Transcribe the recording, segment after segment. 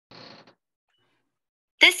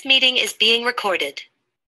This meeting is being recorded.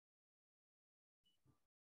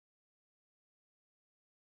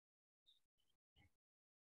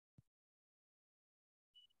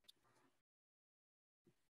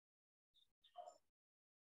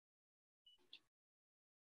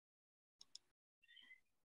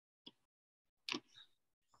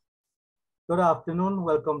 Good afternoon.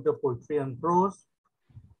 Welcome to Poetry and Prose.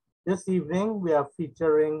 This evening, we are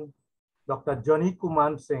featuring Dr. Johnny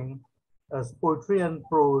Coomansingh as Poetry and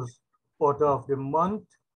Prose Author of the Month.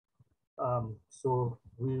 So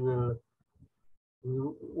we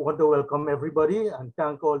want to welcome everybody and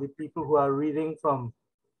thank all the people who are reading from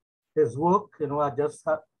his work. You know, I just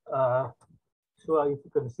so if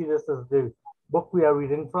you can see, this is the book we are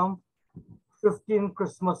reading from, 15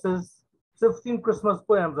 Christmas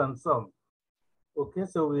poems and songs. Okay,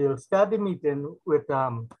 so we'll start the meeting with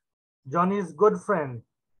Johnny's good friend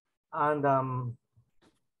and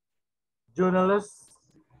journalist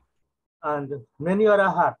and many other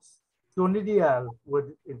hats. Tony Dial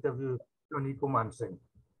would interview Johnny Coomansingh.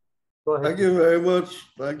 Go ahead. Thank you very much.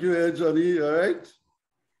 Thank you, Johnny. All right?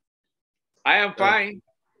 I am fine.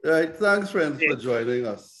 All right. Thanks, friends, for joining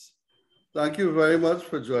us. Thank you very much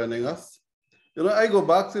for joining us. You know, I go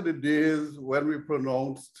back to the days when we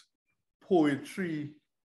pronounced poetry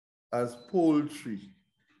as poultry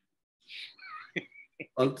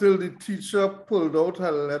until the teacher pulled out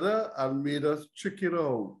her letter and made us check it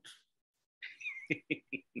out.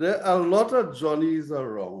 There are a lot of Johnnies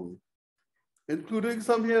around, including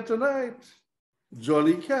some here tonight.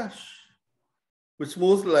 Johnny Cash, which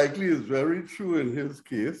most likely is very true in his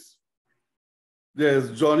case.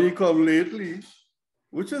 There's Johnny Come Lately,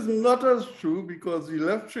 which is not as true because he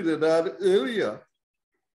left Trinidad earlier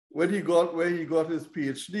when he got where he got his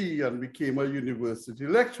PhD and became a university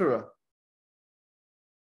lecturer.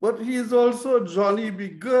 But he is also Johnny Be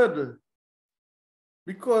Good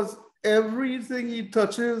because everything he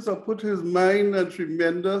touches or put his mind and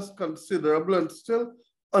tremendous, considerable, and still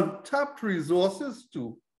untapped resources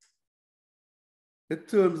to, it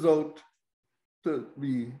turns out to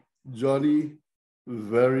be Johnny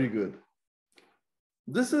Very Good.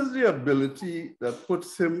 This is the ability that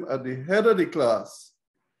puts him at the head of the class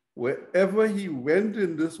wherever he went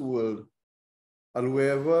in this world and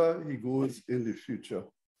wherever he goes in the future.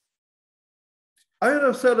 I would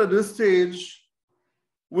have said at this stage,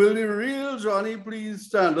 will the real Johnny please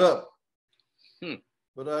stand up?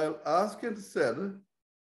 But I'll ask instead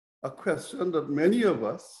a question that many of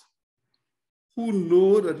us who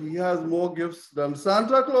know that he has more gifts than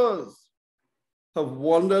Santa Claus have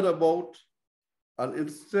wondered about. And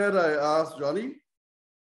instead I ask Johnny,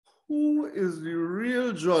 who is the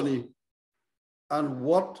real Johnny and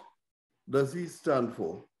what does he stand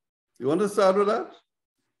for? You want to start with that?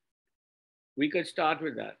 We could start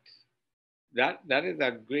with that. That is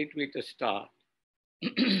a great way to start.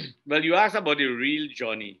 Well, you asked about the real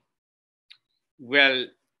Johnny. Well,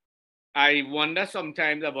 I wonder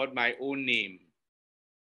sometimes about my own name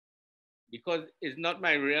because it's not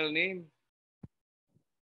my real name.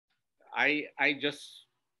 I just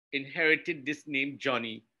inherited this name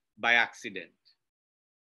Johnny by accident.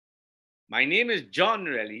 My name is John,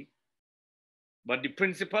 really, but the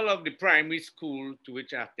principal of the primary school to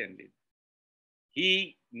which I attended,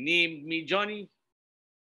 he named me Johnny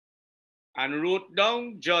and wrote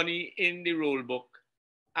down Johnny in the roll book.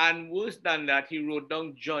 And worse than that, he wrote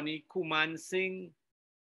down Johnny Coomansingh.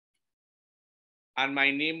 And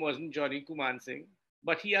my name wasn't Johnny Coomansingh,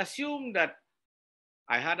 but he assumed that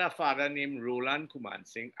I had a father named Roland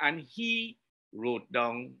Coomansingh, and he wrote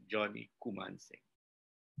down Johnny Coomansingh.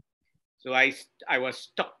 So I was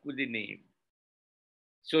stuck with the name.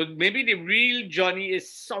 So maybe the real Johnny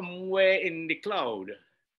is somewhere in the cloud,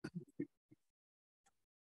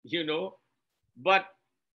 you know, but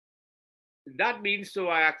that means so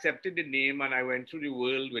I accepted the name and I went through the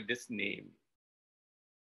world with this name.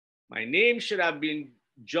 My name should have been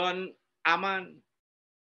John Aman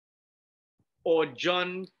or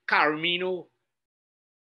John Carmino.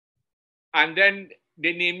 And then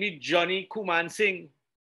they named me Johnny Coomansingh.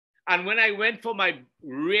 And when I went for my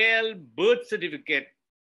real birth certificate,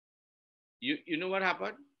 you know what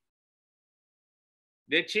happened?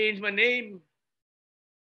 They changed my name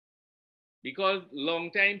because long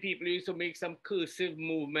time people used to make some cursive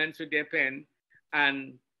movements with their pen.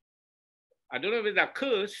 And I don't know if it's a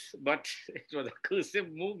curse, but it was a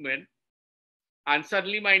cursive movement. And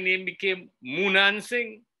suddenly my name became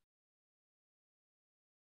Coomansingh.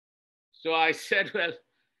 So I said, well,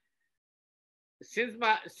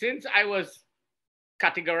 since I was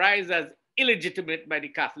categorized as illegitimate by the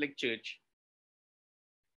Catholic Church,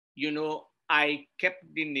 you know, I kept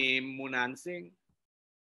the name Coomansingh.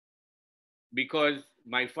 because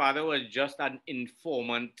my father was just an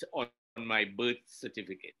informant on my birth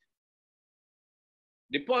certificate.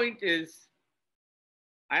 The point is,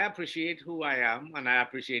 I appreciate who I am and I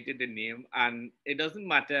appreciated the name, and it doesn't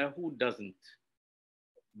matter who doesn't.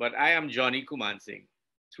 But I am Johnny Coomansingh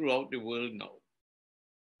throughout the world now.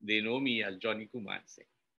 They know me as Johnny Coomansingh.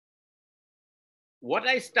 What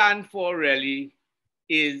I stand for really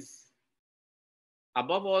is,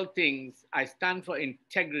 above all things, I stand for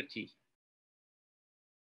integrity.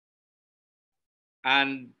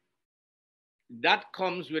 And that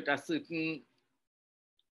comes with a certain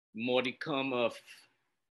modicum of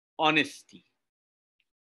honesty.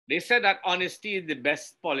 They said that honesty is the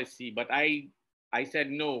best policy, but I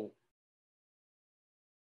said no.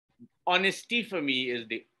 Honesty for me is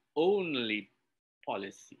the only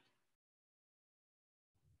policy.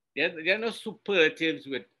 There are no superlatives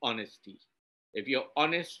with honesty. If you're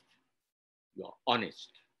honest, you're honest.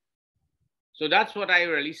 So that's what I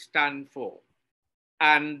really stand for.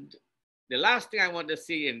 And the last thing I want to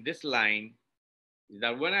say in this line is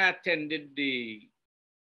that when I attended the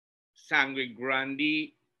Sangre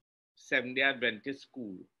Grande Seventh-day Adventist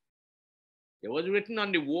school, there was written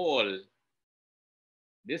on the wall,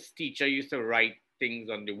 this teacher used to write things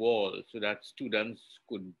on the wall so that students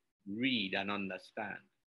could read and understand.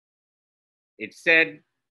 It said,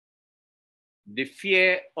 the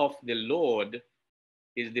fear of the Lord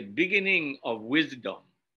is the beginning of wisdom,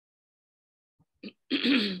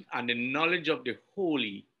 and the knowledge of the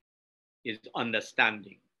holy is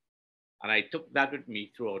understanding. And I took that with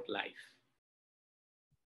me throughout life.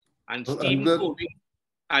 And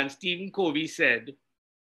Stephen Covey said,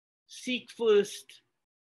 seek first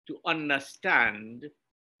to understand,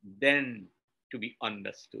 then to be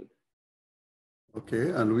understood.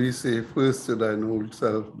 Okay, and we say, first to thine old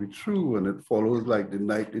self be true, and it follows like the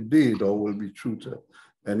night the day, thou will be true to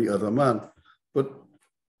any other man. But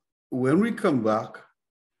when we come back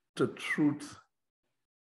to truth,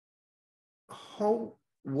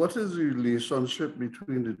 what is the relationship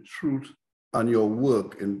between the truth and your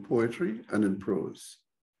work in poetry and in prose?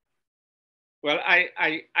 Well,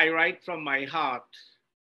 I write from my heart.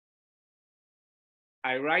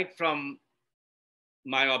 I write from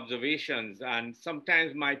my observations, and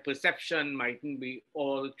sometimes my perception mightn't be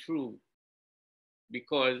all true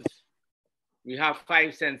because we have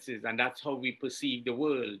 5 senses and that's how we perceive the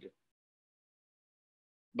world.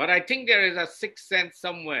 But I think there is a 6th sense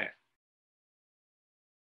somewhere,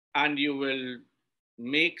 and you will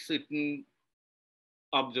make certain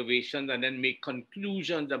observations and then make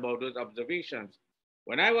conclusions about those observations.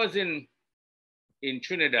 When I was in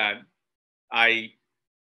Trinidad,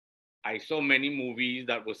 I saw many movies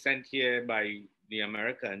that were sent here by the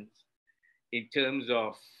Americans in terms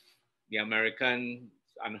of the Americans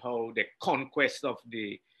and how the conquest of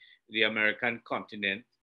the American continent.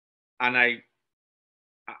 And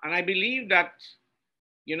I believe that,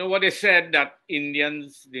 you know what they said, that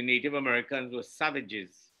Indians, the Native Americans, were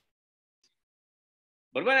savages.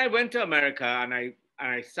 But when I went to America and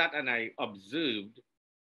I sat and I observed,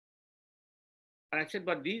 and I said,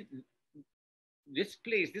 but this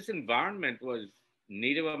place, this environment was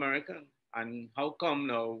Native American, and how come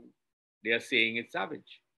now they are saying it's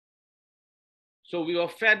savage? So we were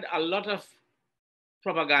fed a lot of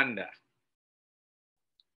propaganda.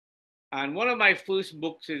 And one of my first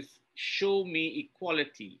books is Show Me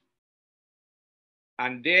Equality.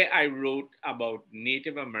 And there I wrote about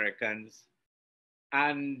Native Americans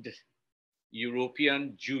and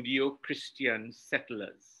European Judeo-Christian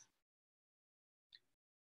settlers.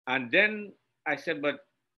 And then I said, but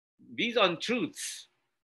these untruths,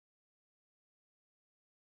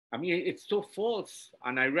 I mean, it's so false.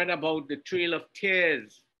 And I read about the Trail of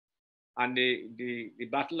Tears and the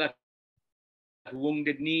battle at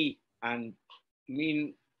Wounded Knee, and I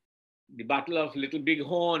mean, the Battle of Little Big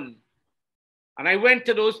Horn. And I went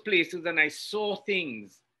to those places and I saw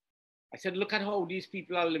things. I said, look at how these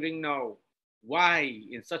people are living now. Why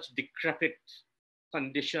in such decrepit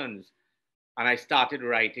conditions? And I started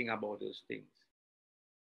writing about those things.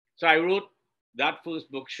 So I wrote that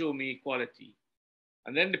first book, Show Me Equality.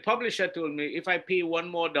 And then the publisher told me, if I pay $1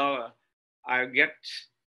 more, I'll get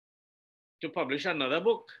to publish another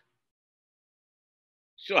book.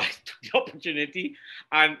 So I took the opportunity,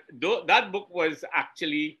 and that book was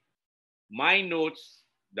actually my notes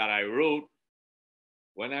that I wrote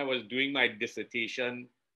when I was doing my dissertation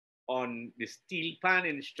on the steel pan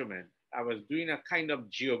instrument. I was doing a kind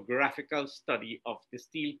of geographical study of the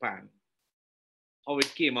steel pan, how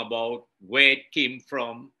it came about, where it came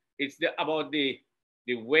from. It's about the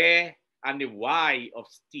where and the why of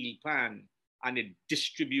steel pan. and the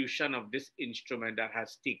distribution of this instrument that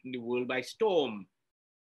has taken the world by storm.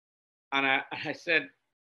 And I said,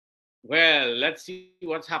 well, let's see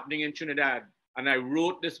what's happening in Trinidad. And I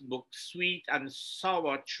wrote this book, Sweet and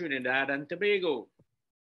Sour Trinidad and Tobago.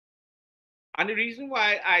 And the reason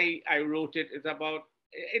why I wrote it is about,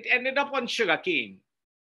 it ended up on sugarcane.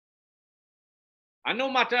 And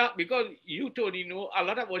no matter, because you, Tony, know a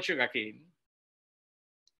lot about sugarcane,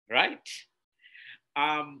 right?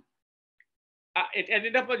 It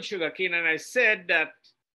ended up on sugarcane, and I said that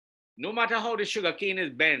no matter how the sugarcane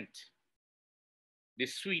is bent, the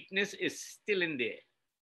sweetness is still in there.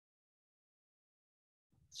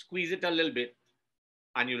 Squeeze it a little bit,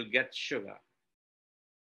 and you'll get sugar.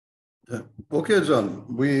 Okay, John,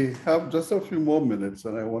 we have just a few more minutes,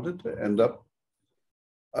 and I wanted to end up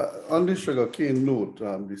on the sugarcane note,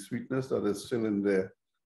 the sweetness that is still in there.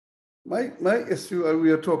 My issue, we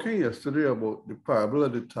were talking yesterday about the parable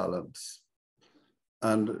of the talents.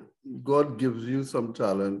 And God gives you some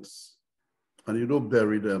talents, and you don't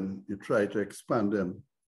bury them, you try to expand them.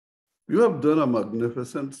 You have done a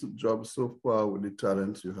magnificent job so far with the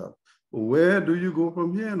talents you have. Where do you go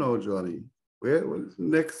from here now, Johnny? Where was the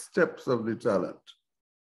next steps of the talent?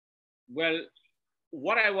 Well,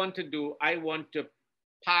 what I want to do, I want to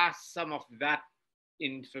pass some of that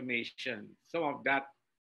information, some of that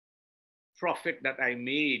profit that I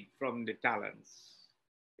made from the talents,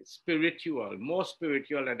 spiritual, more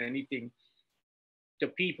spiritual than anything, to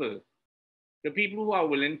people, the people who are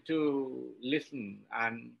willing to listen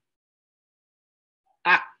and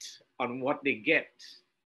act on what they get.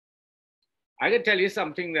 I can tell you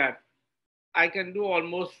something that I can do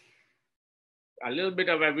almost a little bit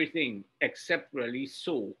of everything except really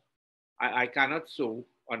sew. I cannot sew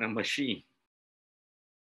on a machine,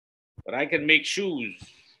 but I can make shoes.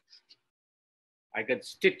 I can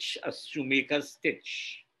stitch a shoemaker's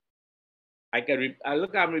stitch. I can,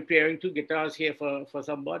 look, I'm repairing 2 guitars here for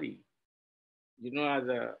somebody, you know,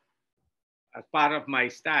 as part of my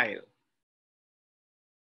style.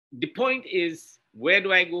 The point is, where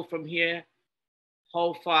do I go from here?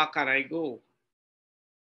 How far can I go?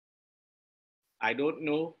 I don't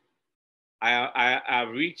know. I've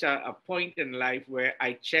reached a point in life where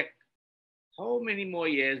I check how many more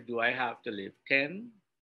years do I have to live? 10,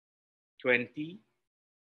 20,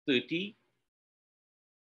 30?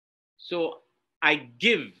 So I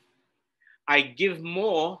give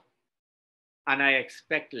more and I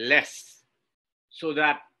expect less so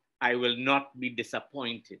that I will not be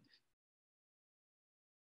disappointed.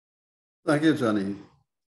 Thank you, Johnny.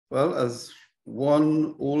 Well, as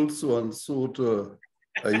one old so-and-so to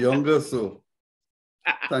a younger so,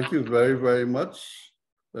 thank you very, very much.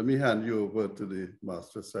 Let me hand you over to the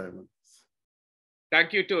Master Simons.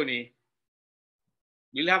 Thank you, Tony.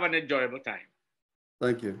 We'll have an enjoyable time.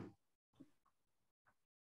 Thank you.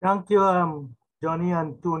 Thank you, Johnny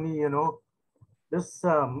and Tony. You know, this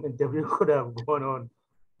interview could have gone on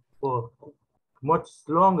for much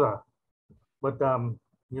longer, but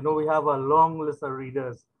you know, we have a long list of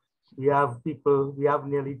readers. We have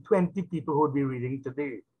nearly 20 people who will be reading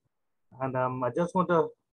today. And I just want to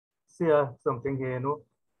say something here, you know.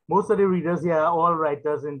 Most of the readers here are all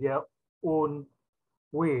writers in their own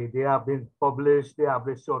way. They have been published, they have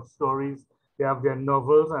their short stories, they have their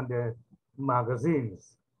novels and their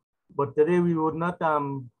magazines. But today we would not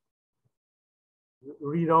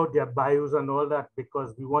read out their bios and all that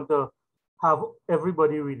because we want to have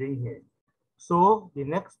everybody reading here. So the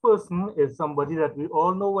next person is somebody that we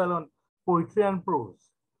all know well on poetry and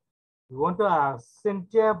prose. We want to ask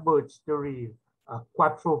Cynthia Birch to read a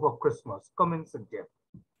quattro for Christmas. Come in, Cynthia.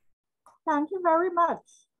 Thank you very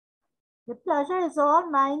much. The pleasure is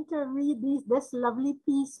all mine to read this lovely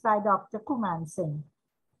piece by Dr. Coomansingh.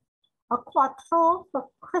 A quattro for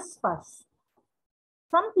Christmas.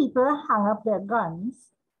 Some people hung up their guns,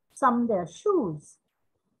 some their shoes.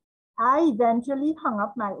 I eventually hung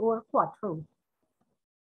up my old quattro.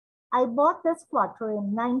 I bought this quattro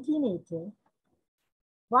in 1980.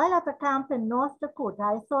 While at a camp in North Dakota,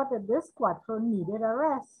 I thought that this quattro needed a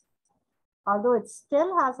rest, although it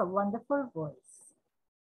still has a wonderful voice.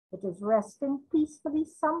 It is resting peacefully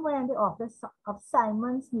somewhere in the office of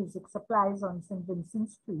Simon's Music Supplies on St. Vincent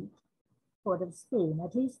Street, Port of Spain.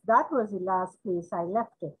 At least that was the last place I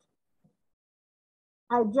left it.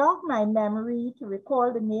 I jogged my memory to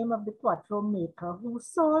recall the name of the quattro maker who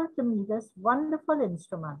sold to me this wonderful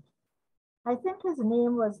instrument. I think his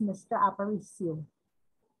name was Mr. Aparicio.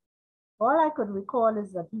 All I could recall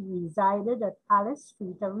is that he resided at Alice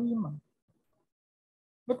Street, Arima.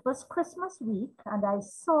 It was Christmas week and I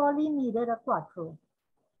sorely needed a quattro.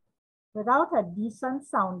 Without a decent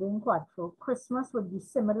sounding quattro, Christmas would be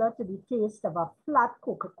similar to the taste of a flat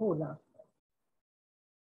Coca-Cola.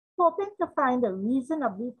 Hoping to find a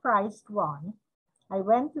reasonably priced one, I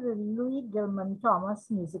went to the Louis Gilman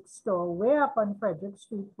Thomas music store way up on Frederick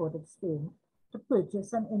Street, Port of Spain, to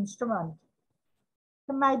purchase an instrument.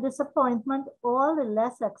 To my disappointment, all the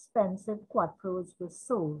less expensive quattros were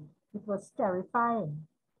sold. It was terrifying.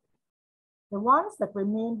 The ones that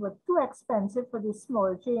remained were too expensive for the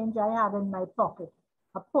small change I had in my pocket,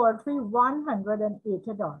 a paltry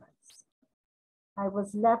 $180. I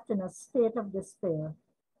was left in a state of despair.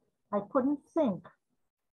 I couldn't think.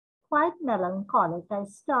 Quite melancholic, I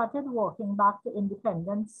started walking back to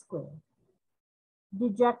Independence Square.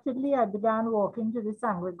 Dejectedly, I began walking to the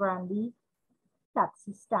Sangre Grande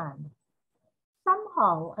taxi stand.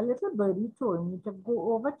 Somehow, a little birdie told me to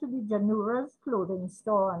go over to the Janura's clothing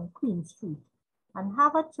store on Queen Street and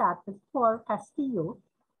have a chat with Paul Castillo,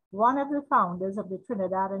 one of the founders of the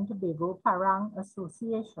Trinidad and Tobago Parang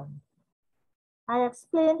Association. I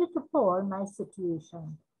explained to Paul my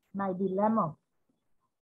situation, my dilemma.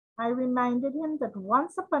 I reminded him that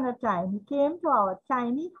once upon a time he came to our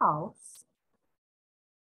tiny house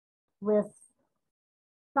with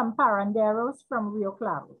some paranderos from Rio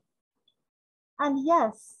Claro. And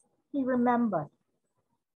yes, he remembered.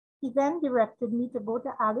 He then directed me to go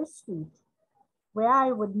to Alice Street, where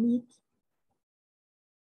I would meet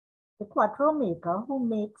the quattro maker who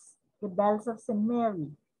makes the bells of St. Mary.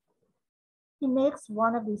 He makes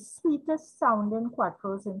one of the sweetest sounding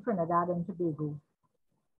quattros in Trinidad and Tobago.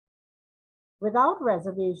 Without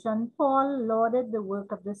reservation, Paul lauded the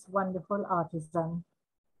work of this wonderful artisan.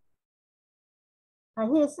 I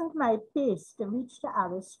hastened my pace to reach the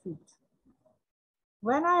Alice Street.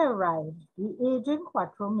 When I arrived, the aging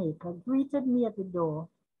quattro maker greeted me at the door.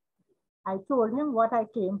 I told him what I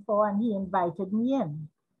came for and he invited me in.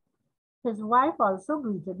 His wife also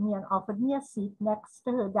greeted me and offered me a seat next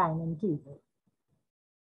to her dining table.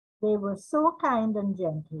 They were so kind and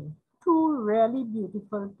gentle, two really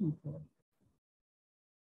beautiful people.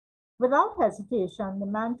 Without hesitation, the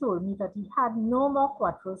man told me that he had no more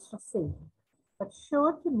quattros for sale, but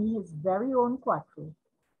showed to me his very own quattro.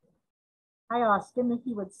 I asked him if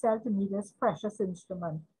he would sell to me this precious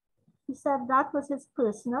instrument. He said that was his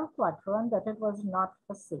personal quattro and that it was not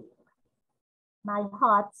for sale. My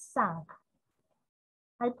heart sank.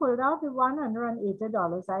 I pulled out the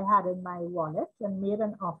 $180 I had in my wallet and made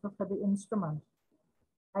an offer for the instrument.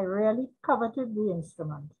 I really coveted the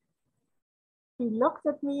instrument. He looked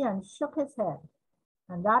at me and shook his head,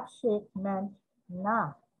 and that shake meant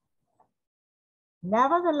nah.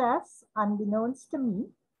 Nevertheless, unbeknownst to me,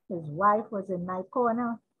 his wife was in my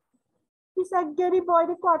corner. He said, "Giddy boy,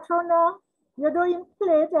 the quattro now. You don't even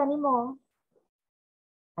play it anymore."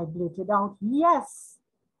 I blurted out, "Yes."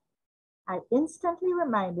 I instantly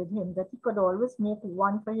reminded him that he could always make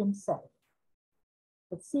one for himself.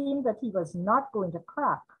 It seemed that he was not going to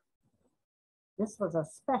crack. This was a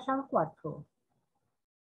special quattro.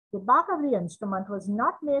 The back of the instrument was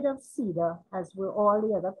not made of cedar, as were all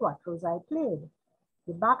the other quattros I played.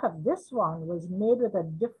 The back of this one was made with a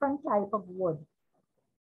different type of wood.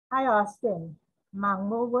 I asked him,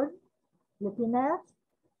 "Mango wood, looking at?"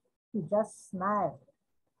 He just smiled.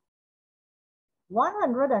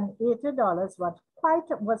 $180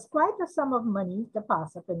 was quite a sum of money to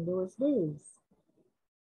pass up in those days.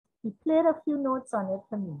 He played a few notes on it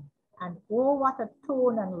for me, and oh, what a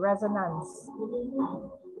tone and resonance.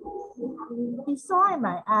 He saw in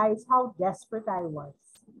my eyes how desperate I was.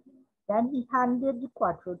 Then he handed the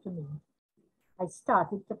quattro to me. I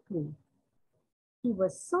started to play. He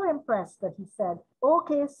was so impressed that he said,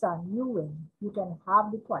 "Okay, son, you win. You can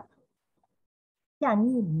have the quattro." Can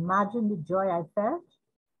you imagine the joy I felt?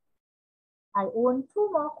 I own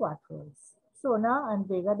two more quattros, Sona and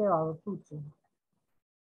Vega de Oro Pucci.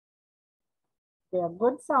 They are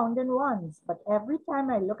good sounding ones, but every time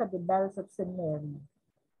I look at the bells of St. Mary,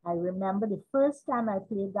 I remember the first time I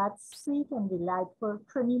played that sweet and delightful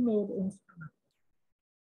Trini-made instrument.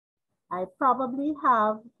 I probably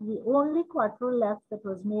have the only quattro left that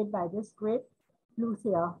was made by this great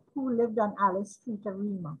luthier who lived on Alice Street,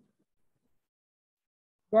 Arima.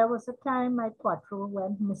 There was a time my quattro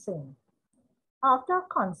went missing. After a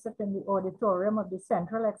concert in the auditorium of the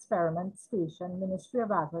Central Experiment Station, Ministry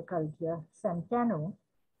of Agriculture, Centeno,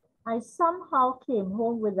 I somehow came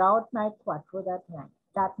home without my quattro that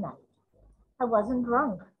night. I wasn't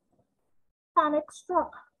drunk. Panic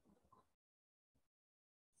struck.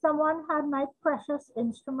 Someone had my precious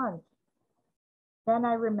instrument. Then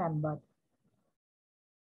I remembered.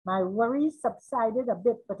 My worries subsided a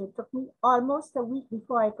bit, but it took me almost a week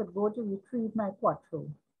before I could go to retrieve my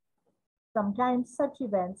quattro. Sometimes such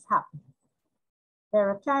events happen. There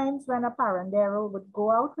are times when a parandero would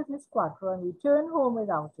go out with his cuatro and return home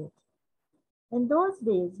without it. In those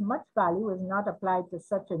days, much value was not applied to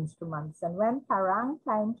such instruments, and when parang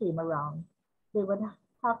time came around, they would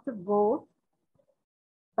have to go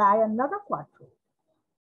buy another cuatro.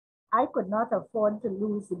 I could not afford to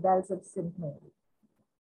lose the bells of St. Mary.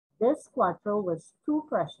 This cuatro was too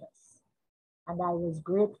precious, and I was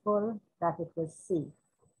grateful that it was safe.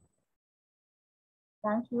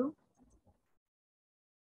 Thank you.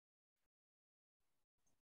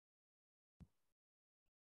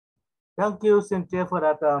 Thank you, Cynthia, for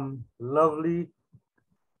that lovely,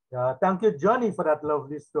 thank you, Johnny, for that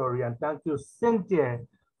lovely story. And thank you, Cynthia,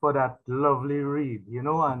 for that lovely read, you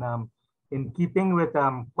know, and in keeping with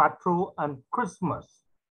Quattro and Christmas,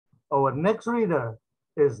 our next reader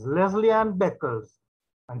is Leslie Ann Beckles,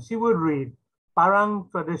 and she would read Parang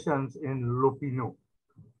Traditions in Lupino.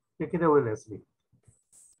 Take it away, Leslie.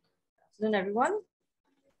 Good afternoon, everyone.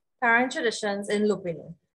 Parang Traditions in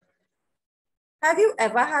Lupino. Have you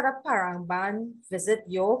ever had a parang band visit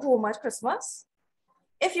your home at Christmas?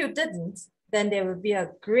 If you didn't, then there will be a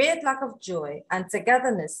great lack of joy and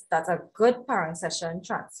togetherness that a good parang session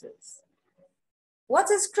transfers. What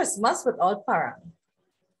is Christmas without parang?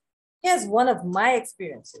 Here's one of my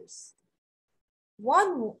experiences.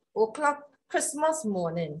 1 o'clock Christmas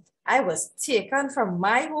morning, I was taken from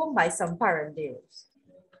my home by some paranderos.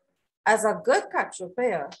 As a good cuatro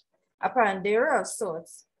player, a parandero of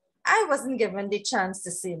sorts, I wasn't given the chance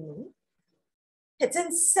to say no.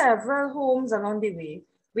 Hitting several homes along the way,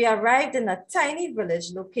 we arrived in a tiny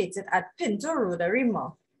village located at Pinto Road,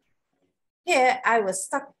 Arima. Here, I was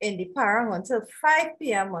stuck in the parang until 5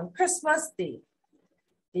 p.m. on Christmas Day.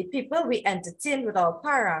 The people we entertained with our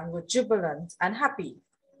parang were jubilant and happy.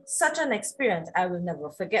 Such an experience I will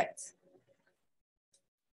never forget.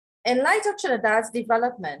 In light of Trinidad's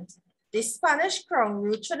development, the Spanish crown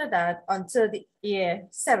ruled Trinidad until the year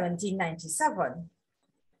 1797.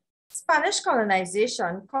 Spanish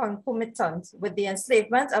colonization concomitant with the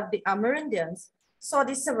enslavement of the Amerindians saw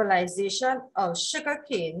the civilization of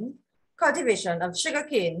sugarcane, cultivation of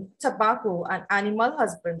sugarcane, tobacco, and animal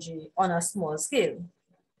husbandry on a small scale.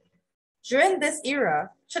 During this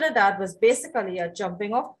era, Trinidad was basically a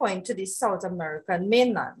jumping off point to the South American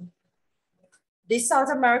mainland. The South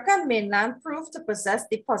American mainland proved to possess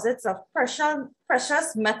deposits of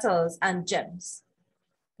precious metals and gems.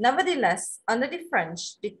 Nevertheless, under the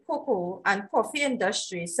French, the cocoa and coffee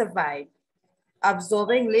industry survived,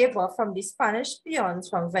 absorbing labor from the Spanish peons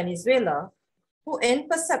from Venezuela, who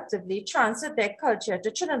imperceptibly transferred their culture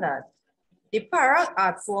to Trinidad, the parang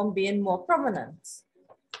art form being more prominent.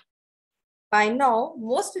 By now,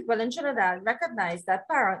 most people in Trinidad recognize that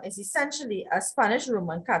parang is essentially a Spanish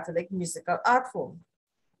Roman Catholic musical art form.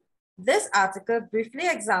 This article briefly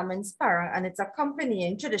examines parang and its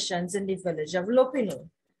accompanying traditions in the village of Lupino,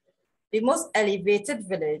 the most elevated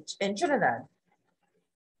village in Trinidad.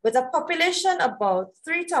 With a population about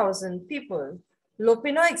 3,000 people,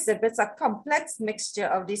 Lupino exhibits a complex mixture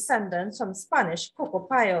of descendants from Spanish cocoa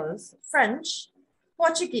piles, French,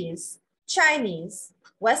 Portuguese, Chinese,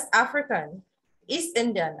 West African, East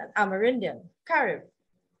Indian, and Amerindian, Carib,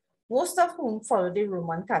 most of whom follow the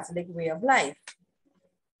Roman Catholic way of life.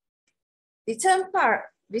 The term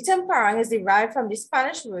parang is derived from the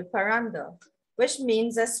Spanish word paranda, which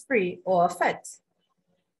means a spree or a fete.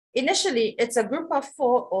 Initially, it's a group of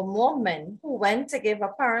 4 or more men who went to give a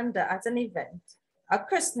paranda at an event, a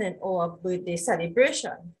christening or a birthday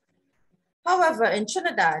celebration. However, in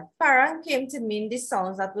Trinidad, parang came to mean the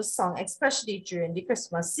songs that were sung especially during the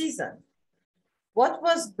Christmas season. What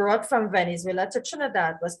was brought from Venezuela to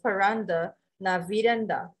Trinidad was paranda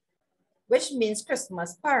navideña, which means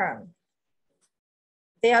Christmas parang.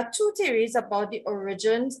 There are 2 theories about the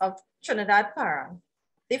origins of Trinidad parang.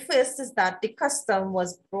 The first is that the custom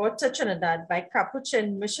was brought to Trinidad by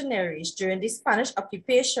Capuchin missionaries during the Spanish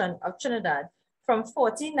occupation of Trinidad from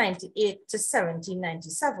 1498 to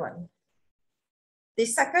 1797. The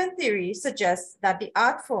second theory suggests that the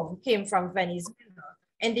art form came from Venezuela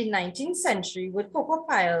in the 19th century with cocoa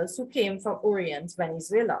piles who came from Orient,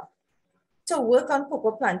 Venezuela, to work on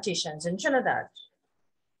cocoa plantations in Trinidad.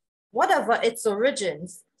 Whatever its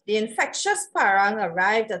origins, the infectious parang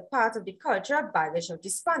arrived as part of the cultural baggage of the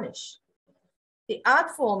Spanish. The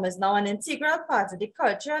art form is now an integral part of the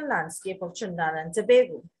cultural landscape of Trinidad and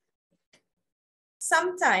Tobago.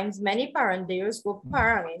 Sometimes many paranderos go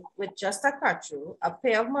paranging with just a cuatro, a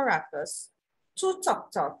pair of maracas, 2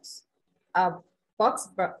 tok-toks, a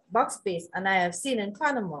box bass, and I have seen in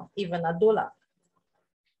Panama, even a dolak.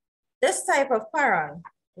 This type of parang,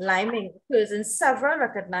 Liming occurs in several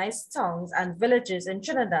recognized towns and villages in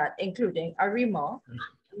Trinidad, including Arima,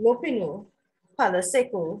 Lopino, Palo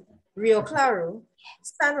Seco, Rio Claro,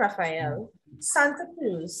 San Rafael, Santa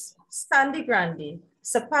Cruz, Sandy Grande,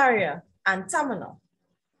 Saparia, and Tamano.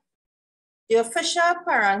 The official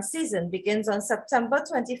Parang season begins on September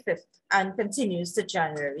 25th and continues to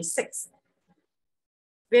January 6th.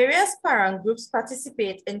 Various Parang groups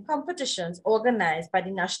participate in competitions organized by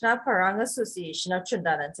the National Parang Association of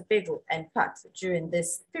Trinidad and Tobago, NPAT, during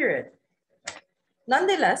this period.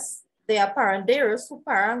 Nonetheless, there are paranderos who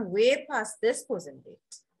parang way past this closing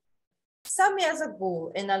date. Some years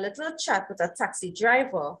ago, in a little chat with a taxi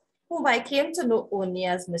driver, whom I came to know only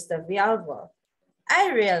as Mr. Vialva, I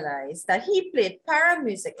realized that he played parang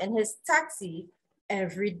music in his taxi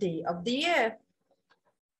every day of the year.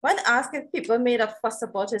 When asked if people made a fuss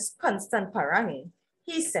about his constant paranging,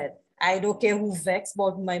 he said, "I don't care who vexed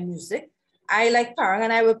about my music. I like parang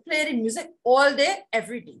and I will play the music all day,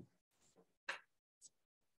 every day."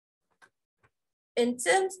 In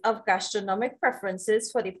terms of gastronomic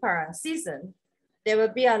preferences for the parang season, there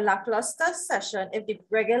will be a lackluster session if the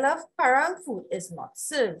regular parang food is not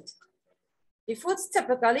served. The foods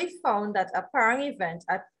typically found at a parang event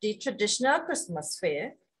at the traditional Christmas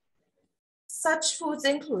fair. Such foods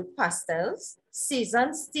include pastels,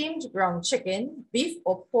 seasoned steamed ground chicken, beef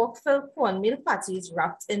or pork-filled cornmeal patties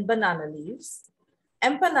wrapped in banana leaves,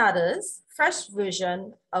 empanadas, fried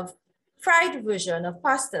version of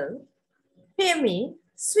pastel, pemi,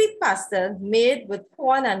 sweet pastel made with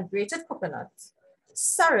corn and grated coconut,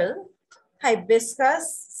 sorrel,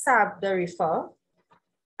 hibiscus sabdarifa,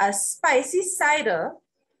 a spicy cider,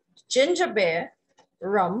 ginger beer,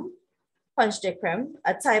 rum, punch de creme,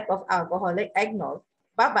 a type of alcoholic eggnog,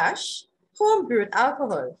 babash, home-brewed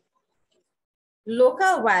alcohol.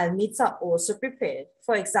 Local wild meats are also prepared.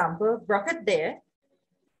 For example, brocket deer,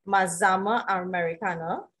 mazama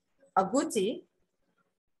americana, agouti,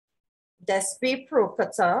 Despri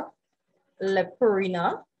procata,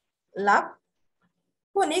 leporina, lap,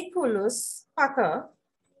 puniculus paca,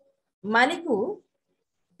 manicu,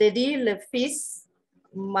 Dedilephis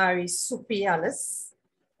marsupialis,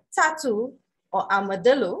 tatu or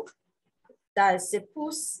armadillo,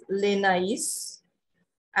 Dasypus linnaeus,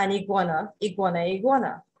 and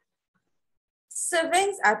iguana.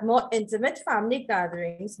 Servings at more intimate family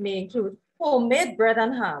gatherings may include homemade bread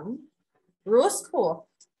and ham, roast pork,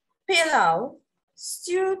 pilau,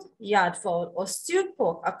 stewed yardfowl, or stewed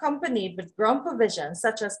pork accompanied with ground provisions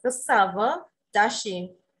such as cassava,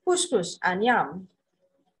 dashing, couscous, and yam.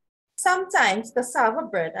 Sometimes cassava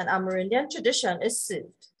bread and Amerindian tradition is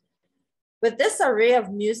served. With this array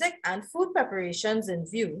of music and food preparations in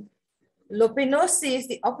view, Lopino seized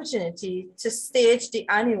the opportunity to stage the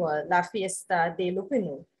annual La Fiesta de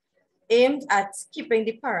Lopino, aimed at keeping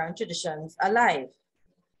the Parang traditions alive.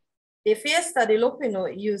 The Fiesta de Lopino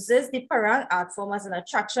uses the Parang art form as an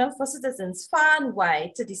attraction for citizens far and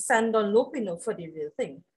wide to descend on Lopino for the real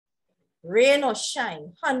thing. Rain or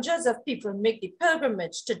shine, hundreds of people make the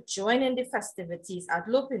pilgrimage to join in the festivities at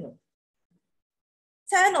Lopino.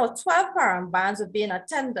 10 or 12 Parang bands will be in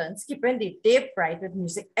attendance, keeping the day bright with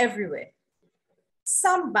music everywhere.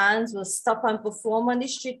 Some bands will stop and perform on the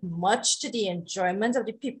street, much to the enjoyment of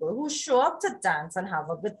the people who show up to dance and have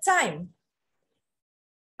a good time.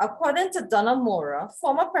 According to Donna Mora,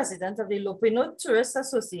 former president of the Lopino Tourist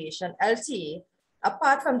Association, LTA,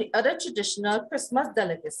 apart from the other traditional Christmas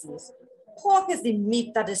delicacies, pork is the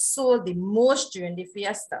meat that is sold the most during the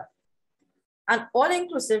fiesta. An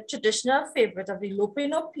all-inclusive traditional favorite of the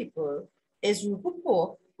Lopino people is rupu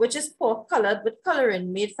pork, which is pork colored with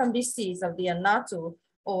coloring made from the seeds of the anato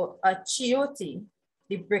or a chiote,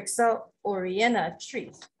 the Brixa oriena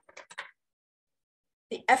tree.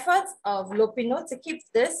 The efforts of Lopino to keep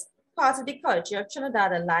this part of the culture of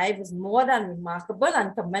Trinidad alive is more than remarkable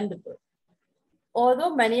and commendable.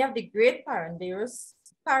 Although many of the great paranderos,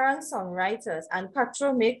 parang songwriters, and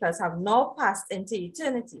patrol makers have now passed into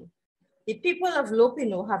eternity, the people of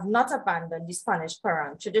Lopino have not abandoned the Spanish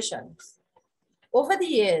parang traditions. Over the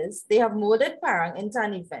years, they have molded parang into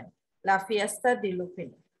an event, La Fiesta de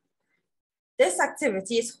Lopino. This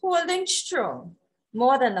activity is holding strong,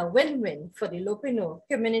 more than a win-win for the Lopino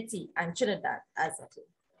community and Trinidad as a whole.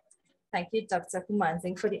 Thank you, Dr.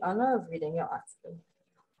 Coomansingh, for the honor of reading your article.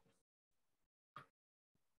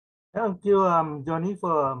 Thank you, Johnny,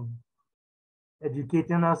 for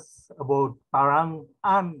educating us about Parang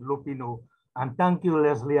and Lopino. And thank you,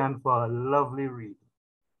 Leslie Ann, for a lovely read.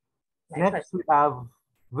 Next, we have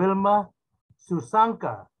Vilma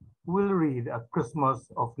Susanka, who will read A Christmas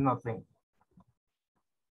of Nothing.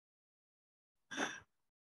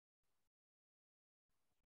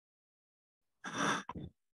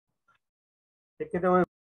 Take it away.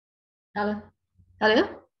 Hello. Hello.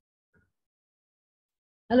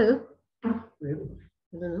 Hello.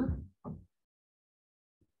 Hello.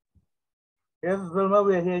 Yes, Vilma,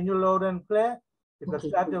 we're hearing you loud and clear. You can Okay.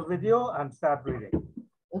 start your video and start reading.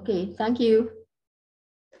 Okay, thank you.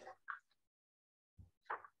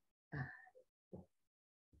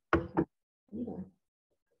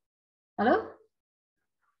 Hello?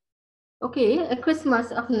 Okay, a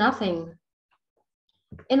Christmas of nothing.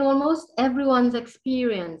 In almost everyone's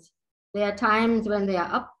experience, there are times when they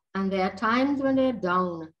are up and there are times when they are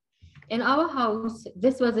down. In our house,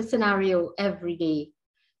 this was a scenario every day.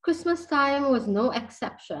 Christmas time was no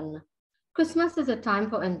exception. Christmas is a time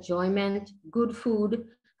for enjoyment, good food,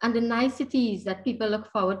 and the niceties that people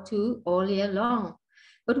look forward to all year long.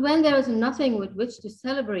 But when there is nothing with which to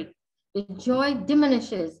celebrate, the joy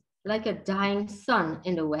diminishes like a dying sun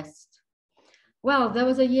in the west. Well, there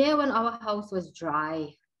was a year when our house was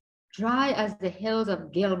dry as the hills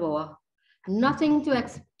of Gilboa, nothing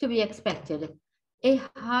to be expected, a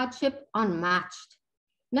hardship unmatched.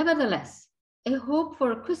 Nevertheless, a hope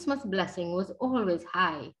for a Christmas blessing was always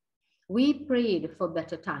high. We prayed for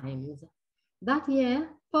better times. That year,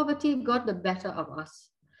 poverty got the better of us.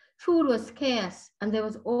 Food was scarce, and there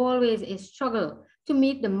was always a struggle to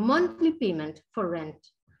meet the monthly payment for rent.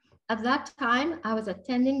 At that time, I was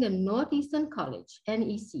attending the Northeastern College,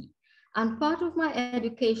 NEC, and part of my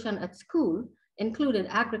education at school included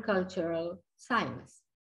agricultural science.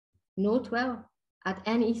 Note well, at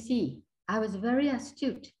NEC, I was very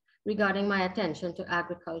astute regarding my attention to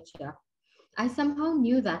agriculture. I somehow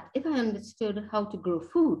knew that if I understood how to grow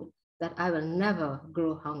food, that I will never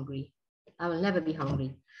grow hungry. I will never be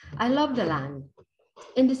hungry. I love the land.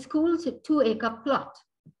 In the school's 2-acre plot,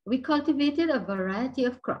 we cultivated a variety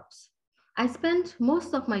of crops. I spent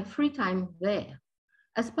most of my free time there.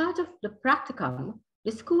 As part of the practicum,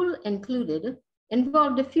 the school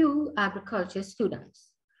involved a few agriculture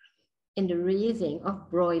students in the raising of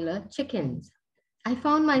broiler chickens. I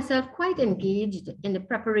found myself quite engaged in the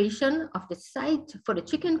preparation of the site for the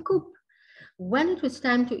chicken coop. When it was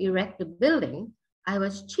time to erect the building, I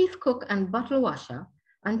was chief cook and bottle washer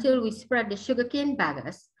until we spread the sugarcane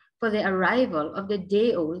baggers for the arrival of the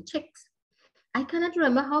day-old chicks. I cannot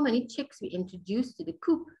remember how many chicks we introduced to the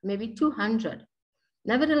coop, maybe 200.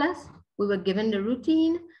 Nevertheless, we were given the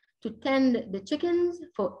routine to tend the chickens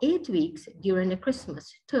for 8 weeks during the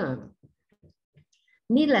Christmas term.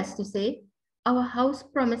 Needless to say, our house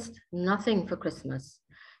promised nothing for Christmas.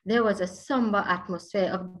 There was a somber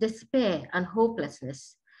atmosphere of despair and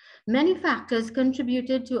hopelessness. Many factors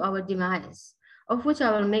contributed to our demise, of which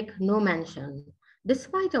I will make no mention,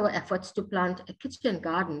 despite our efforts to plant a kitchen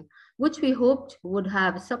garden, which we hoped would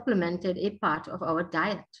have supplemented a part of our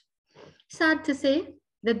diet. Sad to say,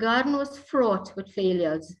 the garden was fraught with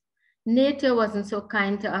failures. Nature wasn't so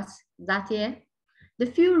kind to us that year. The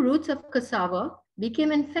few roots of cassava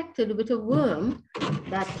became infected with a worm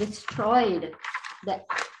that destroyed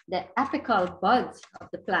the apical buds of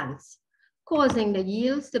the plants, causing the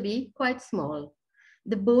yields to be quite small.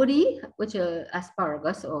 The body, which is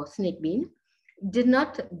asparagus or snake bean, did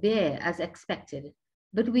not bear as expected,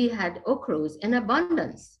 but we had okras in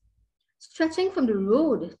abundance. Stretching from the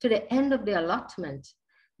road to the end of the allotment,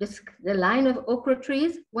 the line of okra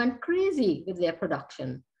trees went crazy with their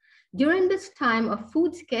production. During this time of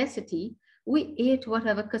food scarcity, we ate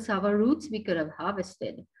whatever cassava roots we could have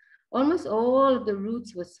harvested. Almost all of the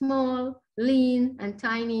roots were small, lean, and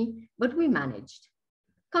tiny, but we managed.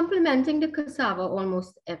 Complementing the cassava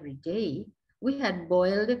almost every day, we had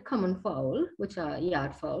boiled common fowl, which are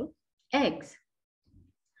yard fowl, eggs,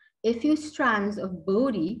 a few strands of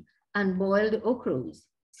bodi, and boiled okras,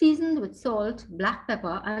 seasoned with salt, black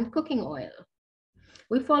pepper, and cooking oil.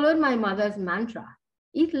 We followed my mother's mantra,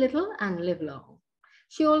 eat little and live long.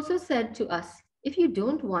 She also said to us, if you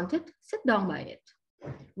don't want it, sit down by it.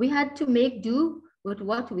 We had to make do with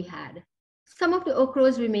what we had. Some of the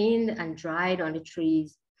okras remained and dried on the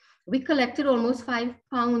trees. We collected almost 5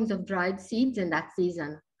 pounds of dried seeds in that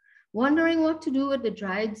season. Wondering what to do with the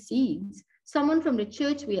dried seeds, someone from the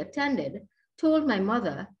church we attended told my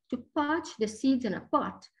mother to parch the seeds in a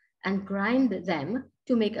pot and grind them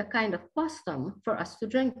to make a kind of postum for us to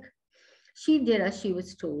drink. She did as she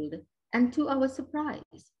was told, and to our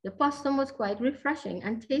surprise, the postum was quite refreshing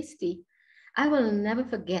and tasty. I will never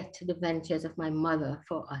forget the ventures of my mother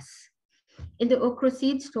for us. In the okra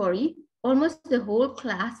seed story, almost the whole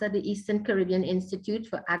class at the Eastern Caribbean Institute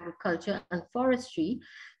for Agriculture and Forestry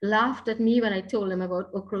laughed at me when I told them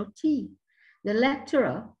about okra tea. The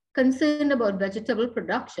lecturer, concerned about vegetable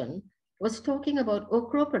production, was talking about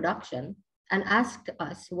okra production and asked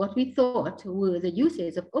us what we thought were the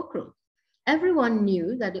uses of okra. Everyone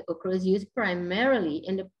knew that the okra is used primarily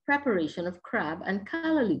in the preparation of crab and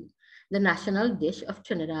callaloo, the national dish of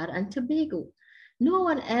Trinidad and Tobago. No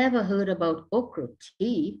one ever heard about okra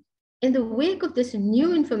tea. In the wake of this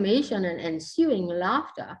new information and ensuing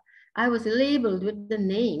laughter, I was labeled with the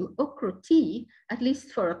name okra tea at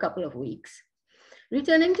least for a couple of weeks.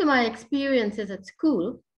 Returning to my experiences at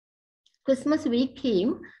school, Christmas week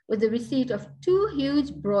came with the receipt of 2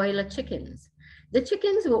 huge broiler chickens. The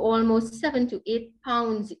chickens were almost 7 to 8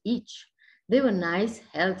 pounds each. They were nice,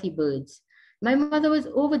 healthy birds. My mother was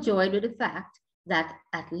overjoyed with the fact that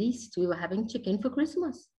at least we were having chicken for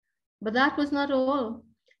Christmas. But that was not all.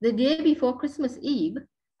 The day before Christmas Eve,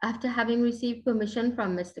 after having received permission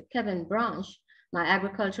from Mr. Kevin Branch, my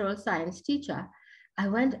agricultural science teacher, I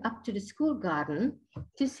went up to the school garden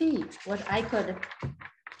to see what I could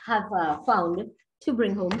have found to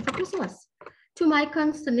bring home for Christmas. To my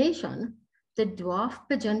consternation, the dwarf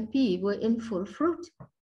pigeon pea were in full fruit.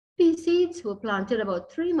 Pea seeds were planted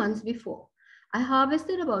about 3 months before. I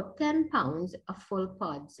harvested about 10 pounds of full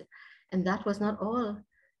pods, and that was not all.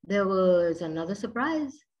 There was another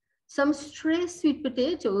surprise. Some stray sweet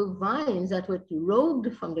potato vines that were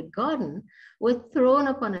rogued from the garden were thrown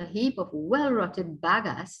upon a heap of well-rotted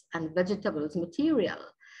bagasse and vegetables material,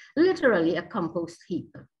 literally a compost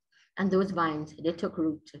heap. And those vines, they took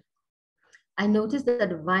root. I noticed that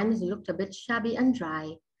the vines looked a bit shabby and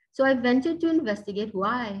dry, so I ventured to investigate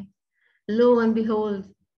why. Lo and behold,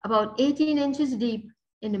 about 18 inches deep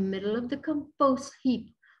in the middle of the compost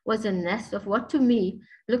heap was a nest of what to me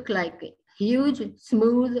looked like huge,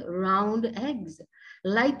 smooth, round eggs,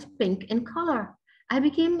 light pink in color. I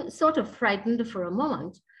became sort of frightened for a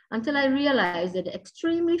moment until I realized that the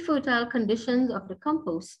extremely fertile conditions of the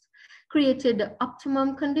compost created the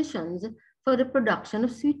optimum conditions for the production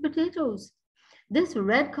of sweet potatoes. This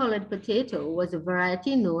red-colored potato was a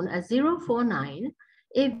variety known as 049,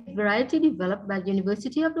 a variety developed by the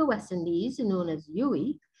University of the West Indies known as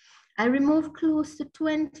UWI. I removed close to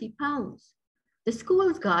 20 pounds. The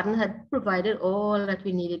school's garden had provided all that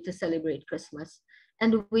we needed to celebrate Christmas,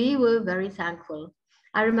 and we were very thankful.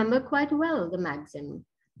 I remember quite well the maxim,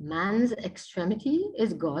 man's extremity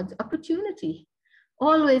is God's opportunity.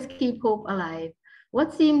 Always keep hope alive.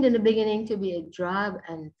 What seemed in the beginning to be a drab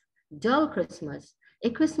and dull Christmas, a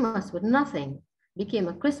Christmas with nothing, became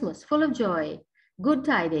a Christmas full of joy, good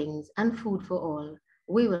tidings, and food for all.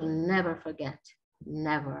 We will never forget,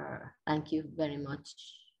 never. Thank you very much.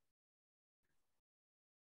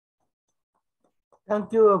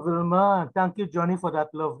 Thank you, Vilma. Thank you, Johnny, for that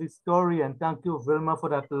lovely story. And thank you, Vilma, for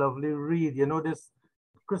that lovely read. You know, this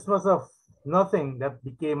Christmas of nothing that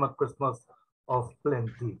became a Christmas of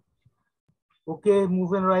plenty. Okay,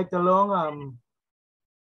 moving right along.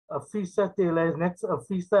 Afisa Taylor is next.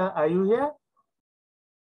 Afisa, are you here?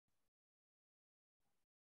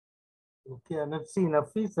 Okay, I'm not seeing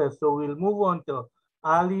Afisa, so we'll move on to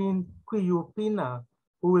Arlene Quiyupina,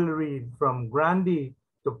 who will read from Grandi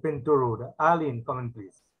to Pinto Road. Arlene, come in,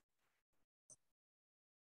 please.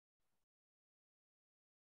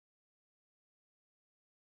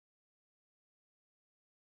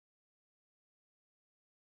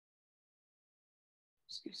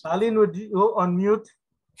 Arlene, would you go on mute?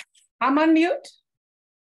 I'm on mute.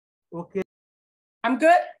 Okay. I'm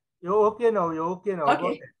good? You're okay now. You're okay now.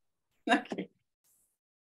 Okay. Okay.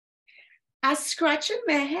 I was scratching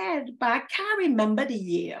my head, but I can't remember the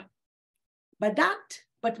year. But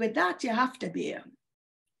with that, you have to be.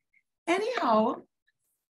 Anyhow,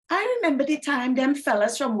 I remember the time them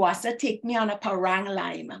fellas from Wassa take me on a parang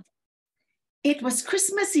lime. It was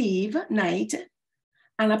Christmas Eve night,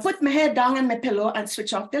 and I put my head down on my pillow and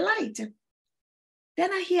switch off the light.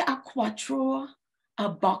 Then I hear a quattro, a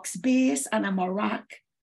box bass, and a marac.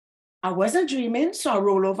 I wasn't dreaming, so I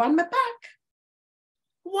roll over on my back.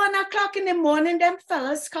 1 o'clock in the morning, them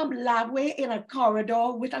fellas come lavway in a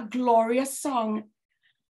corridor with a glorious song.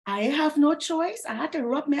 I have no choice. I had to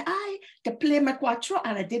rub my eye to play my quattro,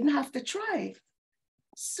 and I didn't have to try.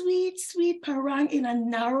 Sweet, sweet parang in a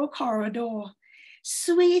narrow corridor.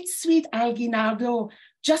 Sweet, sweet alginardo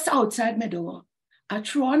just outside my door. I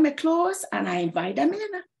throw on my clothes and I invite them in.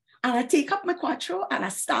 And I take up my quattro and I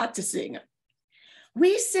start to sing.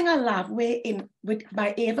 We sing a lavway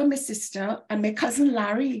by Ava, my sister, and my cousin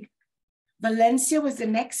Larry. Valencia was the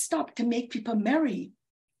next stop to make people merry.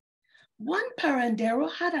 One parandero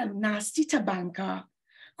had a nasty tabanca,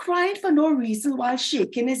 crying for no reason while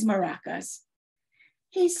shaking his maracas.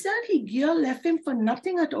 He said he girl left him for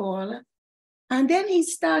nothing at all. And then he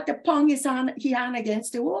started to pong his hand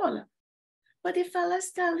against the wall. But the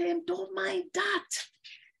fellas tell him, don't mind that.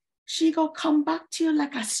 She go come back to you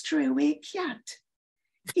like a strayway cat.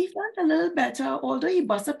 He felt a little better, although he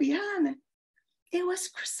bust up his hand. It was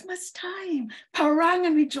Christmas time, parang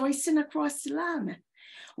and rejoicing across the land.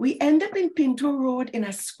 We ended up in Pinto Road in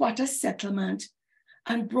a squatter settlement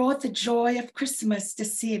and brought the joy of Christmas the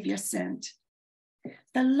Savior sent.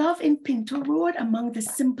 The love in Pinto Road among the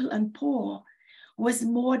simple and poor was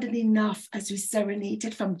more than enough as we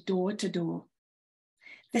serenaded from door to door.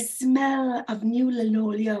 The smell of new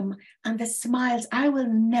linoleum and the smiles I will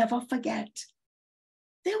never forget.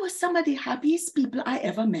 They were some of the happiest people I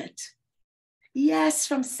ever met. Yes,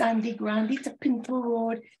 from Sandy Grande to Pinto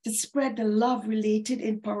Road to spread the love related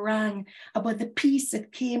in Parang about the peace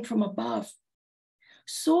that came from above.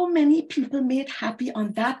 So many people made happy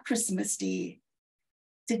on that Christmas day.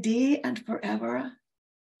 Today and forever,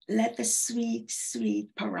 let the sweet,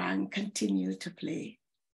 sweet Parang continue to play.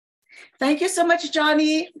 Thank you so much,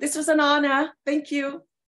 Johnny. This was an honor. Thank you.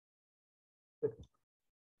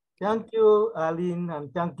 Thank you, Aline,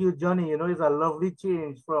 and thank you, Johnny. You know, it's a lovely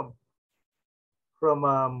change from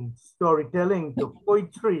storytelling to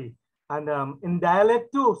poetry and in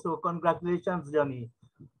dialect too. So congratulations, Johnny.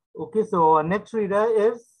 Okay, so our next reader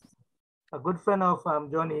is a good friend of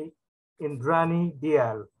Johnny, Indrani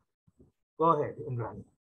Dial. Go ahead, Indrani.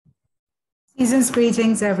 Season's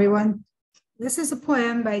greetings, everyone. This is a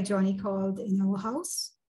poem by Johnny called In Our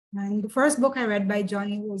House. And the first book I read by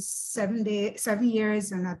Johnny was 7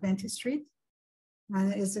 Years on Adventist Street.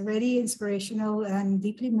 And it's a very inspirational and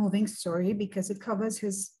deeply moving story because it covers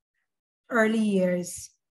his early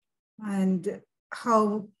years and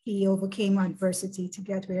how he overcame adversity to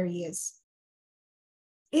get where he is.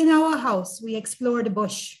 In our house, we explore the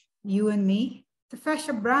bush, you and me, to fetch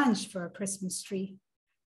a branch for a Christmas tree.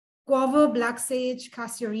 Guava, black sage,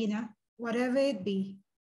 casuarina, whatever it be,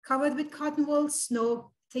 covered with cotton wool,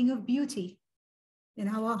 snow, thing of beauty. In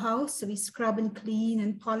our house, we scrub and clean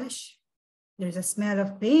and polish. There's a smell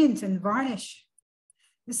of paint and varnish.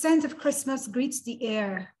 The scent of Christmas greets the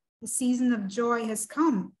air. The season of joy has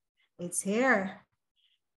come. It's here.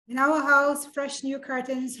 In our house, fresh new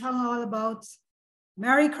curtains hung all about.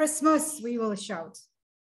 Merry Christmas, we will shout.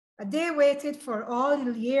 A day waited for all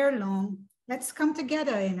year long. Let's come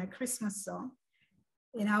together in a Christmas song.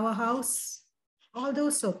 In our house,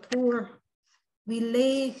 although so poor, we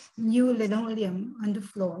lay new linoleum on the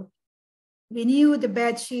floor. We knew the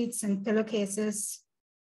bed sheets and pillowcases.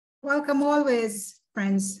 Welcome always,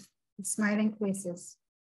 friends, with smiling faces.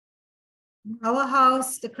 In our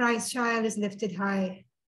house, the Christ child is lifted high.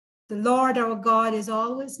 The Lord our God is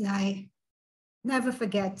always nigh. Never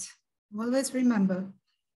forget, always remember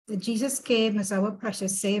that Jesus came as our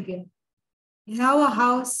precious Savior. In our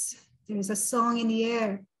house, there is a song in the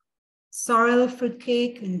air, sorrel,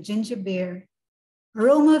 fruitcake, and ginger beer.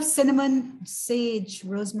 Aroma of cinnamon, sage,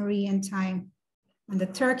 rosemary, and thyme, and the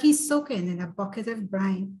turkey soaking in a bucket of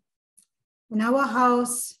brine. In our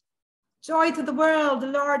house, joy to the world, the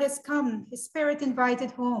Lord has come, his spirit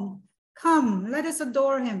invited home. Come, let us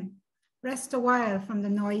adore him, rest a while from the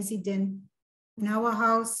noisy din. In our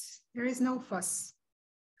house, there is no fuss.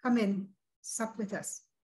 Come in, sup with us.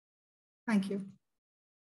 Thank you.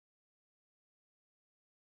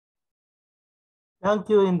 Thank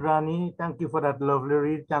you, Indrani. Thank you for that lovely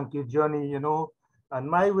read. Thank you, Johnny. You know, and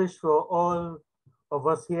my wish for all of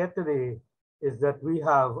us here today is that we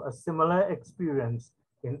have a similar experience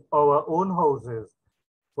in our own houses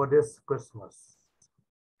for this Christmas.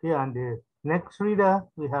 Okay, and the next reader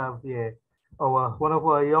we have here, one of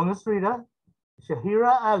our youngest reader,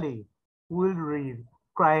 Shahira Ali, who will read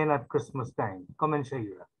Crying at Christmas Time. Come in,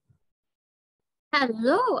 Shahira.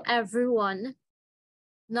 Hello, everyone.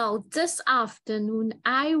 Now, this afternoon,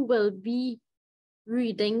 I will be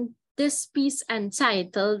reading this piece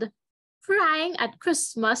entitled Crying at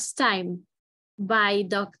Christmas Time by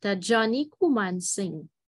Dr. Johnny Coomansingh.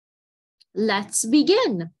 Let's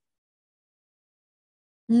begin.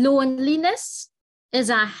 Loneliness is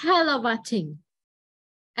a hell of a thing,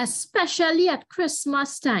 especially at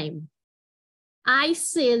Christmas time. I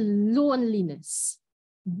say loneliness,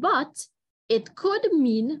 but it could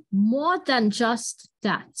mean more than just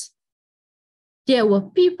that. There were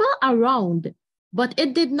people around, but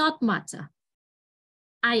it did not matter.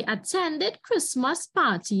 I attended Christmas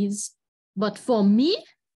parties, but for me,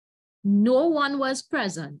 no one was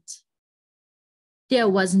present. There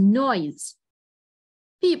was noise,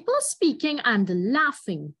 people speaking and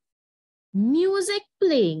laughing, music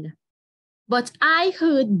playing, but I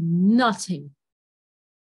heard nothing.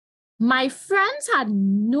 My friends had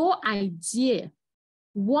no idea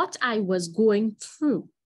what I was going through.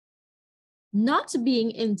 Not being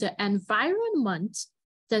in the environment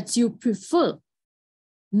that you prefer,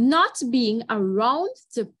 not being around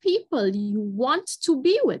the people you want to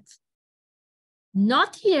be with,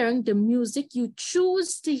 not hearing the music you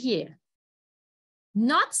choose to hear,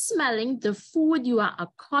 not smelling the food you are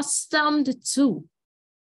accustomed to,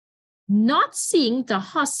 not seeing the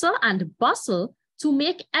hustle and bustle to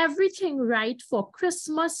make everything right for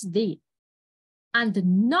Christmas Day,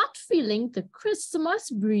 and not feeling the Christmas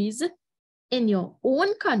breeze in your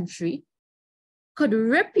own country could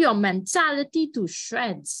rip your mentality to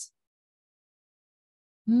shreds.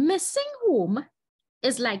 Missing home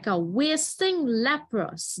is like a wasting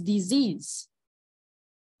leprous disease.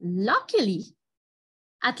 Luckily,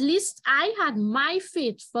 at least I had my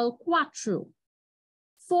faithful quattro,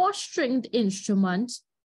 4-stringed instrument,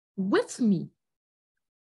 with me.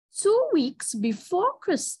 2 weeks before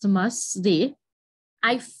Christmas Day,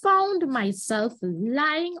 I found myself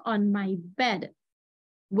lying on my bed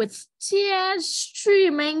with tears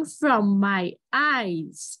streaming from my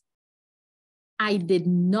eyes. I did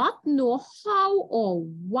not know how or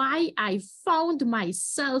why I found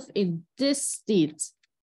myself in this state.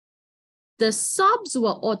 The sobs were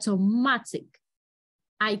automatic.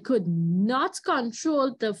 I could not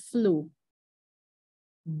control the flow.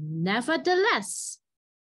 Nevertheless,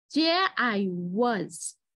 there I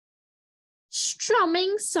was,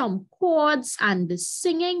 strumming some chords and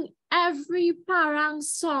singing every Parang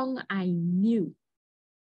song I knew.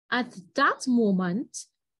 At that moment,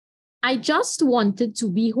 I just wanted to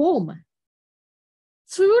be home.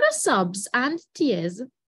 Through the sobs and tears,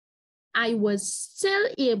 I was still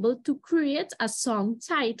able to create a song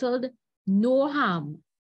titled No Harm.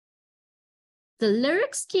 The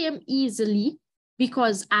lyrics came easily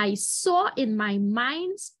because I saw in my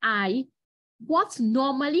mind's eye what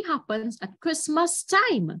normally happens at Christmas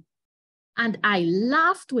time, and I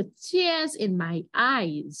laughed with tears in my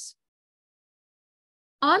eyes.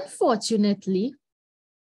 Unfortunately,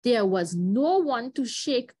 there was no one to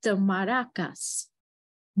shake the maracas,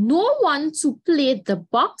 no one to play the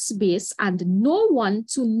box bass, and no one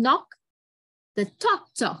to knock the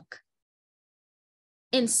tok-tok.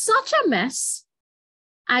 In such a mess,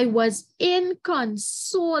 I was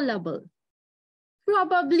inconsolable,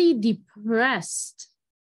 probably depressed.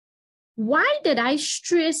 Why did I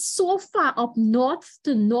stray so far up north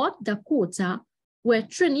to North Dakota, where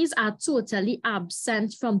Trinis are totally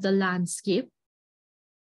absent from the landscape?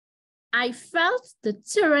 I felt the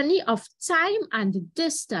tyranny of time and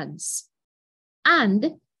distance,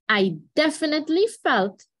 and I definitely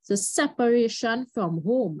felt the separation from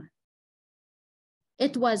home.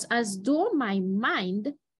 It was as though my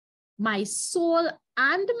mind, my soul,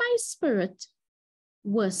 and my spirit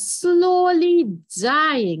were slowly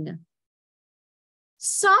dying.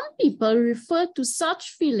 Some people refer to such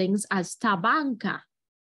feelings as tabanca.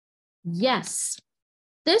 Yes,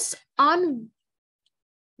 this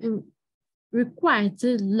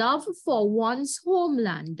unrequited love for one's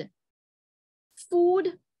homeland,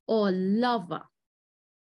 food, or lover.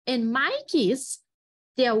 In my case,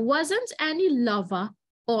 there wasn't any lover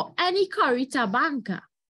or any curry tabanca,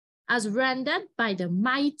 as rendered by the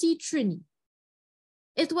mighty Trini.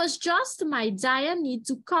 It was just my dire need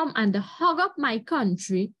to come and hug up my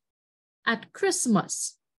country at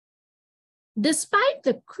Christmas. Despite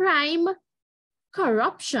the crime,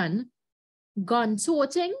 corruption,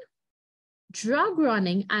 gun-toting, drug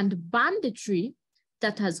running, and banditry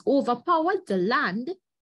that has overpowered the land,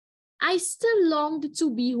 I still longed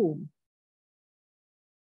to be home.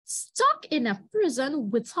 Stuck in a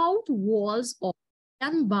prison without walls or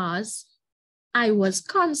iron bars, I was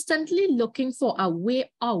constantly looking for a way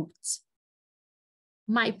out.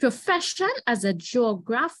 My profession as a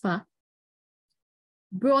geographer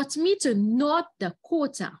brought me to North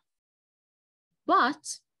Dakota,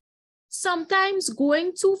 but sometimes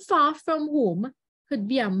going too far from home could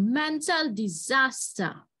be a mental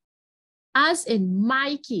disaster, as in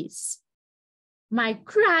my case. My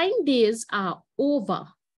crying days are over.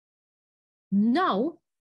 Now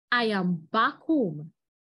I am back home.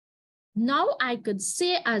 Now I could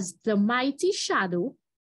say as the mighty shadow,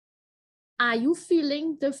 are you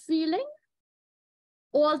feeling the feeling?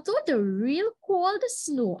 Although the real cold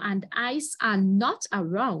snow and ice are not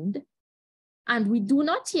around, and we do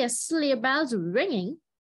not hear sleigh bells ringing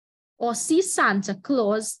or see Santa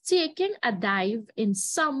Claus taking a dive in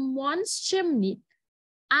someone's chimney,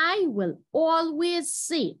 I will always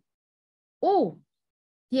say, oh,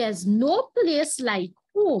 there's no place like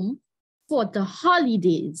home for the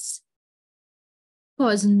holidays.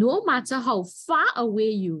 Because no matter how far away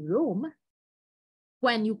you roam,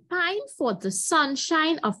 when you pine for the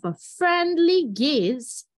sunshine of a friendly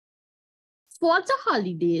gaze, for the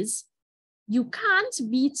holidays, you can't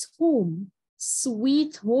beat home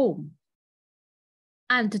Sweet Home.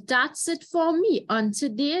 And that's it for me on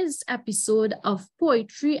today's episode of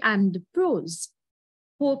Poetry and Prose.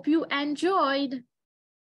 Hope you enjoyed.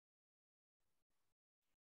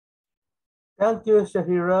 Thank you,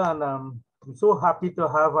 Shahira, and I'm so happy to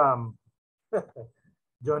have Dr.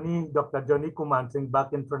 Johnny Coomansingh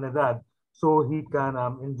back in Trinidad so he can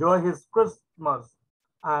enjoy his Christmas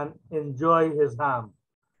and enjoy his ham.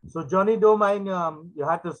 So Johnny, don't mind you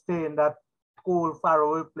had to stay in that cold,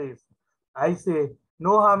 faraway place. I say,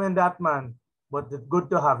 no harm in that, man, but it's good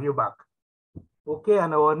to have you back. Okay,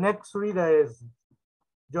 and our next reader is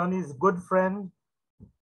Johnny's good friend,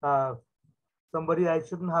 somebody I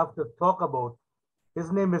shouldn't have to talk about.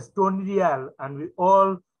 His name is Tony Dial, and we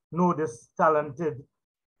all know this talented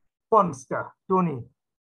punster. Tony,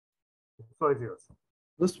 the floor is yours.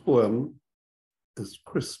 This poem is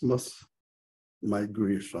Christmas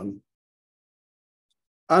Migration.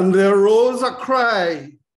 And there rose a cry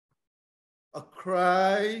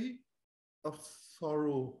of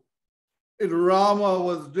sorrow. In Rama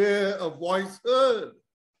was there a voice heard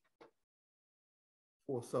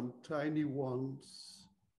for some tiny ones,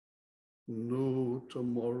 no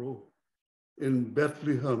tomorrow. In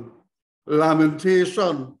Bethlehem,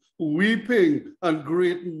 lamentation, weeping, and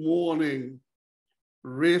great mourning.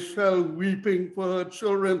 Rachel weeping for her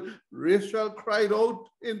children. Rachel cried out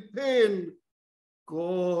in pain,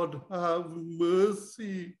 God have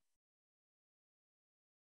mercy.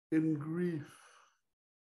 In grief,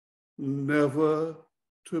 never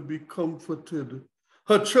to be comforted.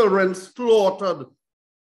 Her children slaughtered,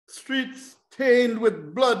 streets stained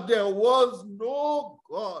with blood, there was no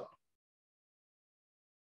God.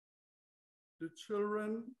 The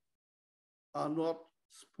children are not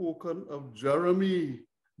spoken of Jeremy,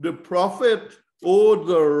 the prophet, oh,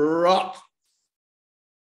 the wrath.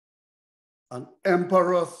 An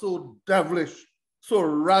emperor so devilish, so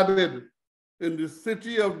rabid, in the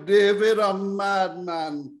city of David, a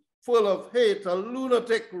madman, full of hate, a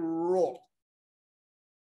lunatic wrought.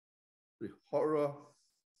 The horror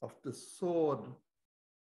of the sword.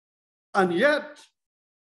 And yet,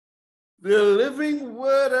 the living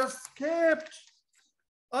word escaped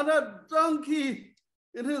on a donkey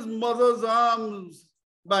in his mother's arms.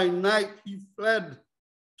 By night, he fled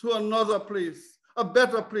to another place, a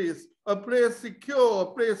better place, a place secure, a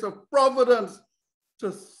place of providence,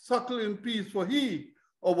 to suckle in peace, for he,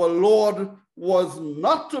 our Lord, was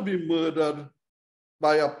not to be murdered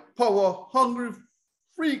by a power-hungry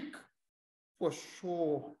freak, for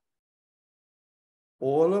sure.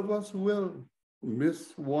 All of us will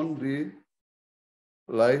miss one day,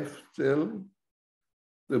 life still,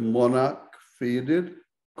 the monarch faded,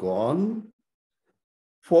 gone.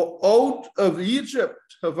 For out of Egypt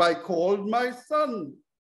have I called my son.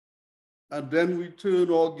 And then we turn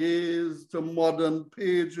our gaze to modern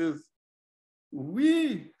pages.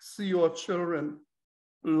 We see your children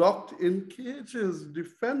locked in cages,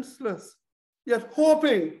 defenseless, yet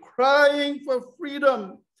hoping, crying for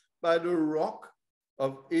freedom by the rock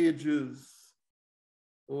of ages.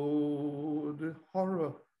 Oh, the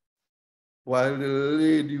horror, while the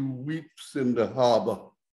lady weeps in the harbor.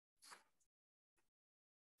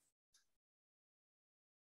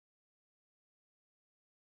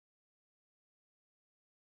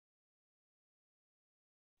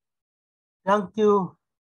 Thank you,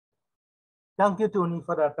 Tony,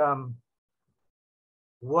 for that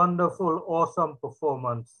wonderful, awesome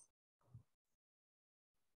performance.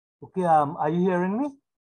 Okay, are you hearing me?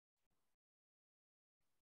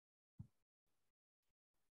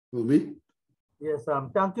 For me? Yes,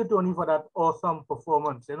 thank you, Tony, for that awesome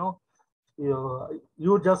performance.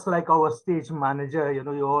 You just like our stage manager,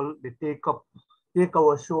 they take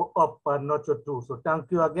our show up a notch or two. So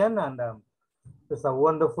thank you again, and it's a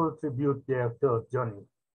wonderful tribute there to Johnny.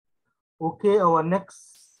 Okay, our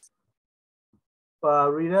next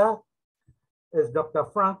reader is Dr.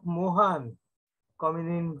 Frank Mohan, coming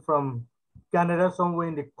in from Canada, somewhere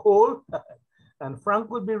in the cold. And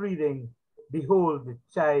Frank will be reading Behold the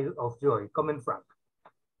Child of Joy. Come in, Frank.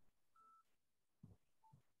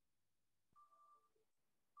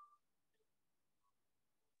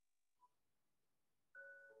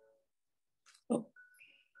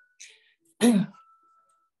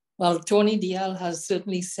 Well, Tony Dial has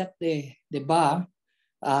certainly set the bar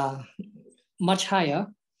much higher.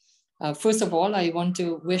 First of all, I want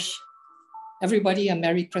to wish everybody a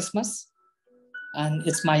Merry Christmas. And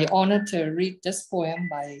it's my honor to read this poem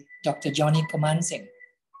by Dr. Johnny Coomansingh.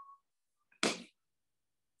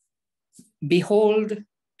 Behold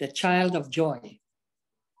the Child of Joy.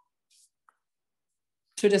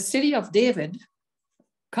 To the city of David,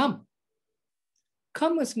 come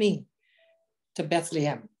with me. to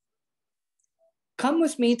Bethlehem. Come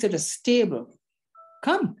with me to the stable.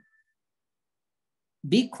 Come.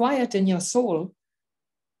 Be quiet in your soul.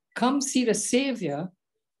 Come see the Savior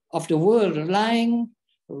of the world lying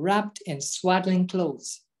wrapped in swaddling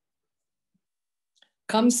clothes.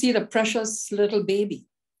 Come see the precious little baby.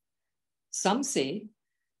 Some say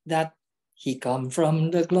that he come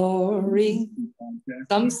from the glory.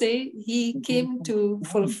 Some say he came to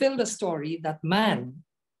fulfill the story that man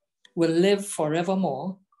will live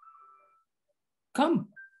forevermore. Come,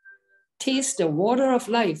 taste the water of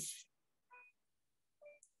life.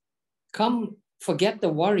 Come, forget the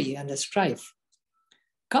worry and the strife.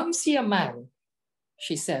 Come see a man,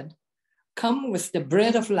 she said. Come with the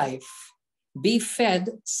bread of life. Be fed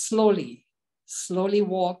slowly, slowly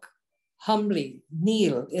walk, humbly,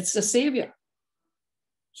 kneel. It's the Savior.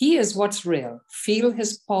 He is what's real. Feel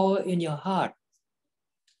his power in your heart.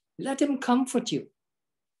 Let him comfort you.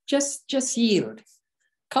 Just yield.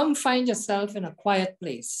 Come find yourself in a quiet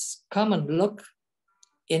place. Come and look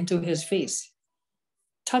into his face.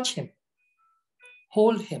 Touch him.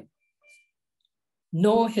 Hold him.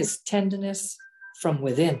 Know his tenderness from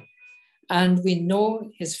within. And we know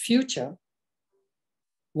his future,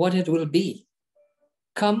 what it will be.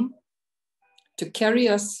 Come to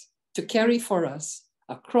carry for us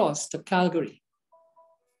across to Calgary.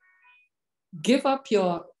 Give up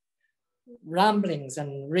your ramblings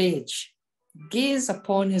and rage. Gaze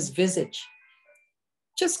upon his visage.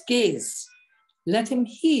 Just gaze. Let him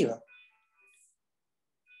heal.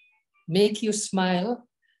 Make you smile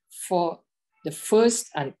for the first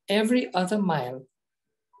and every other mile.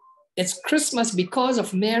 It's Christmas because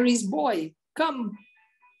of Mary's boy. Come,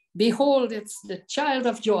 behold, it's the child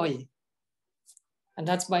of joy. And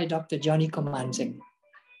that's by Dr. Johnny Coomansingh.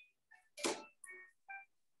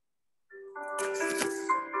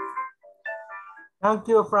 Thank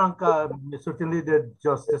you, Frank. You certainly did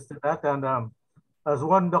justice to that. And as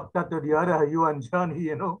one doctor to the other, you and Johnny,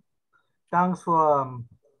 you know, thanks for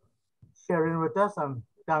sharing with us and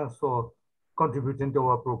thanks for contributing to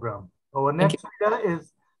our program. Our next reader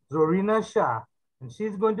is Zorina Shah, and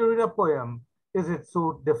she's going to read a poem, Is It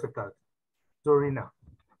So Difficult? Zorina.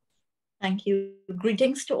 Thank you.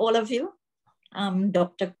 Greetings to all of you. I'm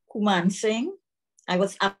Dr. Coomansingh. I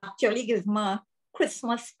was actually given a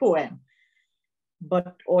Christmas poem,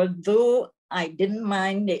 but although I didn't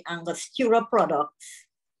mind the Angostura products,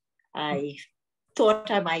 I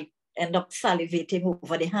thought I might end up salivating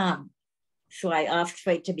over the ham. So I asked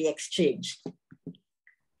for it to be exchanged.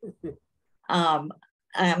 I'm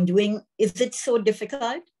doing, Is It So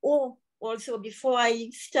Difficult? Oh, also before I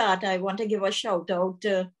start, I want to give a shout out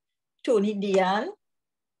to Tony Dial.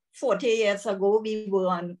 40 years ago, we were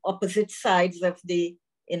on opposite sides of the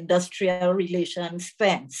industrial relations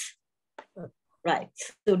fence. Right,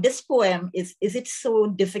 so this poem is it so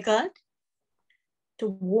difficult to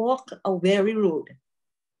walk a weary road,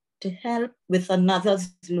 to help with another's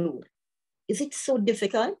load? Is it so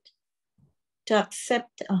difficult to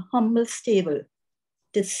accept a humble stable,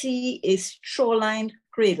 to see a straw-lined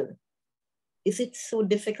cradle? Is it so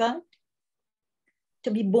difficult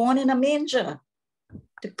to be born in a manger,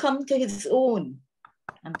 to come to his own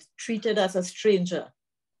and treated as a stranger?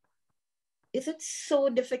 Is it so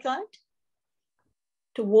difficult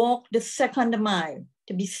to walk the second mile,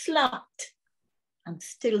 to be slapped and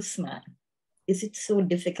still smile? Is it so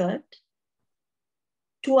difficult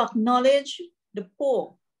to acknowledge the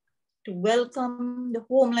poor, to welcome the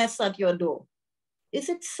homeless at your door? Is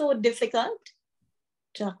it so difficult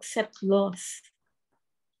to accept loss,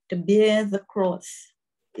 to bear the cross?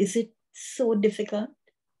 Is it so difficult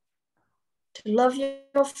to love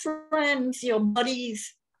your friends, your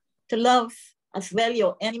buddies, to love as well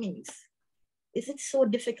your enemies? Is it so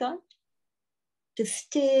difficult to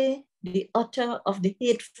stay the utter of the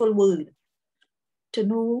hateful word, to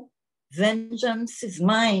know vengeance is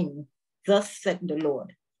mine, thus said the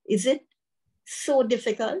Lord? Is it so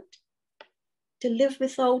difficult to live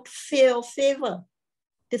without fear or favor,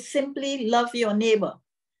 to simply love your neighbor?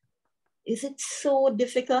 Is it so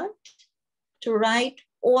difficult to right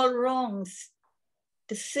all wrongs,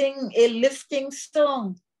 to sing a lifting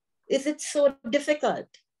song? Is it so difficult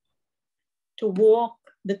to walk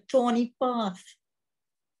the thorny path,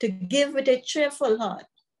 to give with a cheerful heart?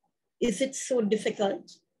 Is it so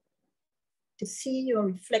difficult to see your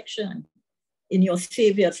reflection in your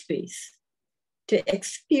Savior's face, to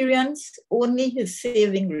experience only his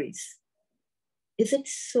saving grace? Is it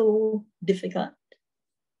so difficult?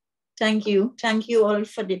 Thank you. Thank you all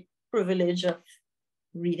for the privilege of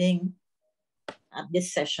reading at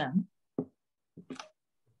this session.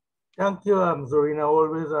 Thank you, Zorina.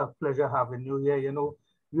 Always a pleasure having you here. You know,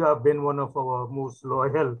 you have been one of our most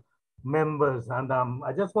loyal members. And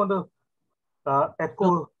I just want to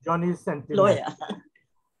echo Johnny's sentiment. Lawyer.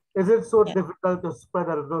 Is it so difficult to spread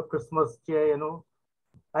a little Christmas cheer, you know?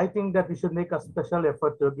 I think that we should make a special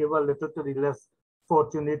effort to give a little to the less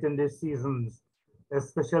fortunate in these seasons,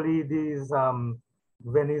 especially these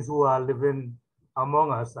venues who are living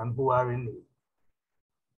among us and who are in need.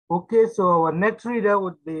 Okay, so our next reader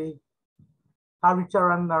would be Harry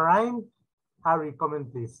Charan Narayan. Harry, come in,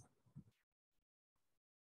 please.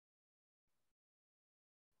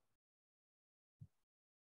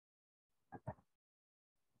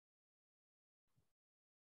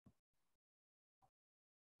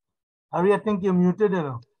 Harry, I think you're muted, you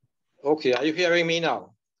know. Okay, are you hearing me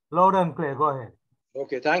now? Loud and clear, go ahead.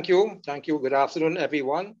 Okay, thank you. Thank you. Good afternoon,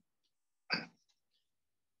 everyone.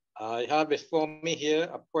 I have before me here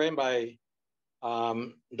a poem by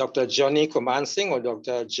Dr. Johnny Coomansingh, or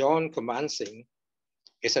Dr. John Coomansingh.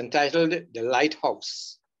 It's entitled The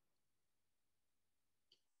Lighthouse.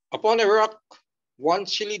 Upon a rock, one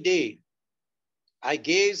chilly day, I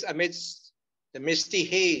gaze amidst the misty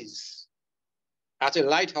haze at a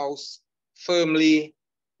lighthouse firmly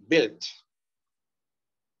built.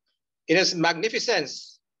 In its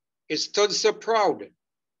magnificence, it stood so proud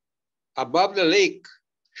above the lake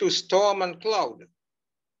through storm and cloud.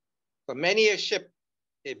 For many a ship,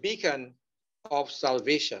 a beacon of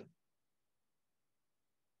salvation.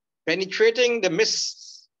 Penetrating the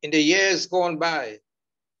mists in the years gone by,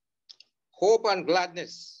 hope and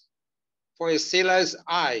gladness for a sailor's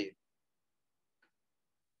eye.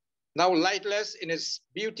 Now lightless in its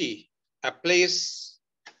beauty, a place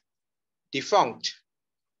defunct.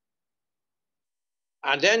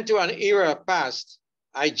 And then to an era past,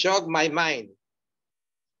 I jog my mind,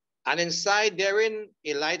 and inside therein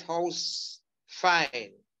a lighthouse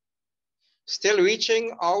fine, still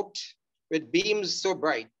reaching out with beams so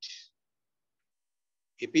bright.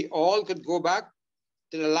 If we all could go back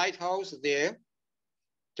to the lighthouse there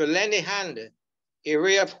to lend a hand, a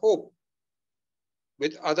ray of hope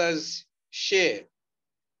with others share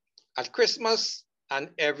at Christmas and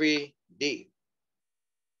every day.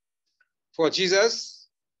 For Jesus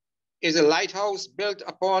is a lighthouse built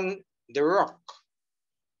upon the rock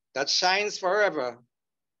that shines forever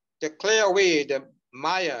to clear away the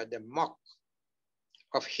mire, the muck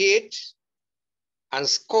of hate and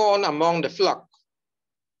scorn among the flock.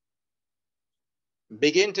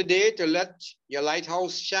 Begin today to let your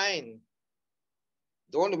lighthouse shine.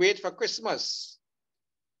 Don't wait for Christmas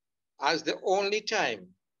as the only time.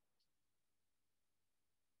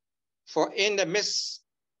 For in the mist,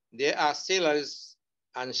 there are sailors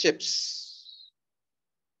and ships.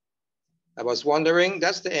 I was wondering,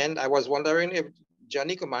 that's the end. I was wondering if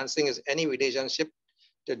Johnny Coomansingh is any relationship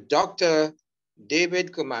to Dr.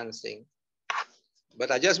 David Coomansingh.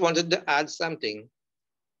 But I just wanted to add something.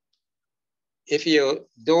 If you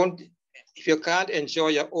can't enjoy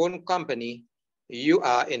your own company, you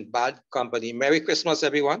are in bad company. Merry Christmas,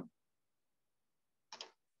 everyone.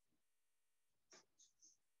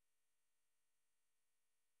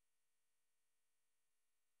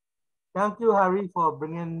 Thank you, Harry, for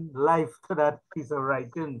bringing life to that piece of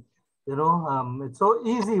writing. You know, it's so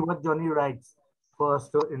easy what Johnny writes for us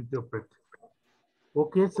to interpret.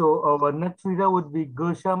 Okay, so our next reader would be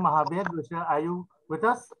Gersha Mahavir. Gersha, are you with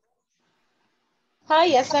us? Hi,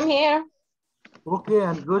 yes, I'm here. Okay,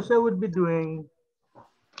 and Gersha would be doing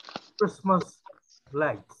Christmas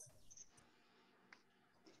lights.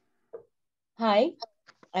 Hi,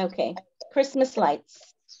 okay, Christmas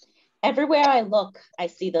lights. Everywhere I look, I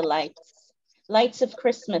see the lights. Lights of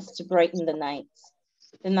Christmas to brighten the night.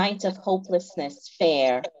 The night of hopelessness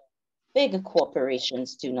fair. Bigger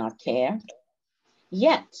corporations do not care.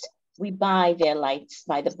 Yet we buy their lights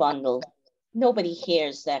by the bundle. Nobody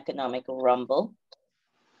hears the economic rumble.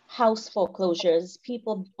 House foreclosures,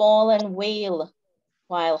 people bawl and wail,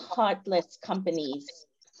 while heartless companies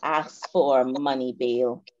ask for money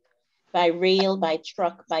bail. By rail, by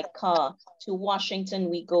truck, by car, to Washington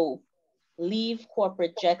we go. Leave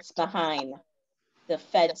corporate jets behind. The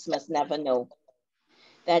feds must never know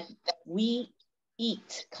that we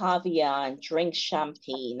eat caviar and drink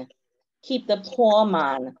champagne. Keep the poor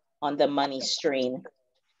man on the money strain.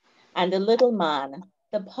 And the little man,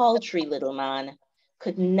 the paltry little man,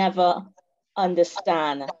 could never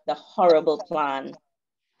understand the horrible plan.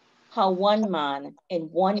 How one man in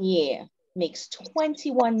 1 year makes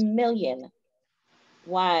 21 million,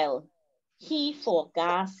 while he for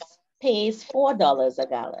gas pays $4 a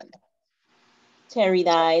gallon. Terry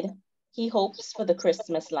died, he hopes for the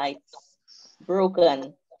Christmas lights.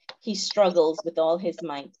 Broken, he struggles with all his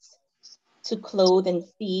might to clothe and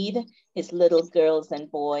feed His little girls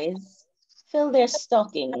and boys fill their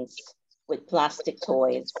stockings with plastic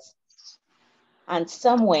toys. And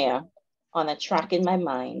somewhere on a track in my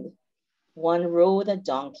mind, one rode a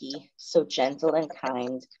donkey so gentle and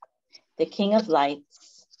kind, the King of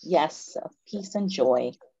Lights, yes, of peace and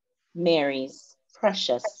joy, Mary's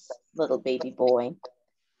precious little baby boy.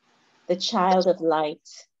 The child of light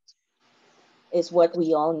is what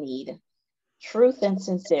we all need, truth and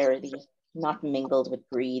sincerity, not mingled with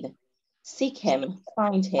greed. Seek him,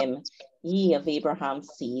 find him, ye of Abraham's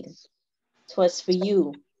seed. 'Twas for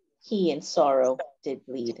you he in sorrow did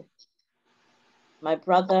bleed. My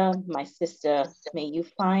brother, my sister, may you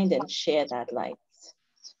find and share that light.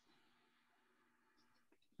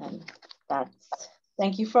 And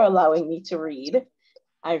thank you for allowing me to read.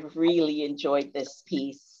 I really enjoyed this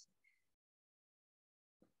piece.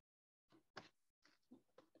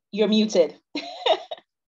 You're muted.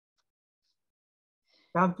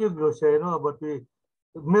 Thank you, Grosha, but we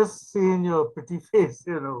miss seeing your pretty face,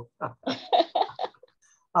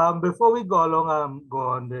 Before we go along, go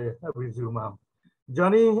on the resume.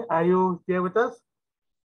 Johnny, are you here with us?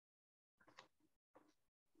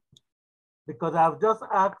 Because I've just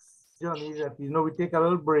asked Johnny that, we take a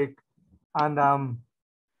little break and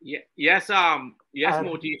yes,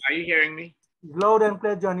 Moti, are you hearing me? Loud and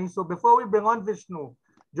clear, Johnny. So before we bring on Vishnu,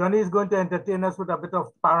 Johnny is going to entertain us with a bit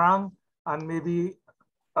of Parang and maybe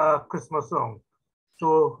a Christmas song.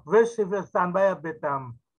 So Vish, if you stand by a bit,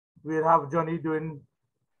 we'll have Johnny doing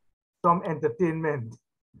some entertainment.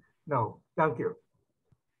 No, thank you.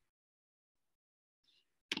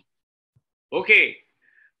 Okay.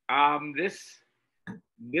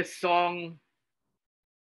 This song,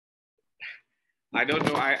 I don't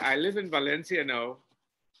know. I live in Valencia now,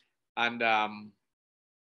 and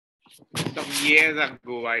some years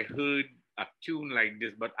ago I heard a tune like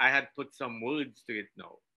this, but I had put some words to it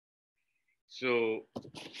now. So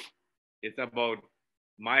it's about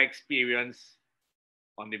my experience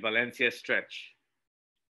on the Valencia stretch.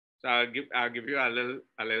 So I'll give you a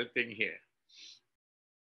little thing here.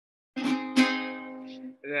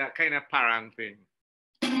 A kind of Parang thing.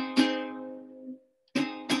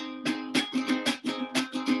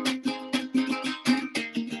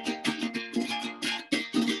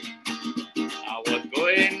 I was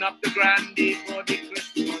going up the Grande for the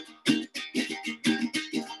Christmas.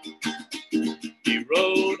 The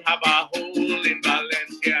road have a hole in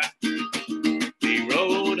Valencia. The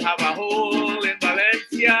road have a hole in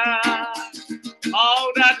Valencia.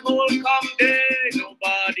 How that hole come there,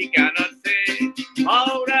 nobody cannot say.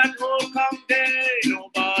 How that hole come there,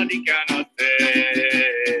 nobody cannot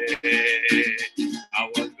say. I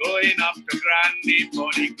was going up to Grande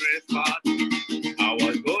for the Christmas. I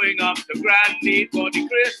was going up to Grande for the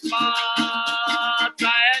Christmas.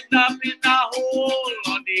 I end up in a hole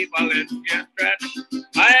on the Valencia stretch.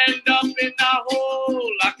 I end up in a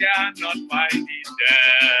hole, I cannot find the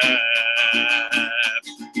depth.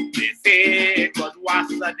 They say it was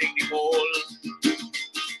Wassa dig the hole.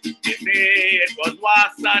 They say it was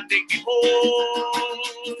Wassa dig the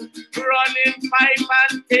hole. Running pipe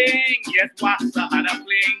and ting, yes, Wassa had a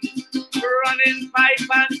fling. Running pipe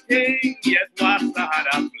and ting, yes, Wassa had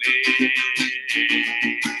a fling.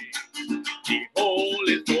 The hole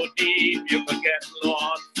is so deep you could get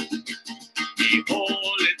lost. The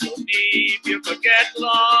hole is so deep you could get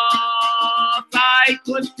lost. I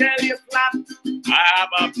could tell you flat, I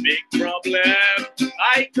have a big problem.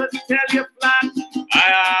 I could tell you flat, I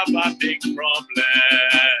have a big problem.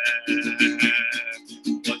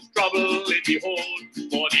 Was trouble in the hole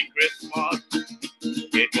for the Christmas.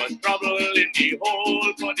 It was trouble in the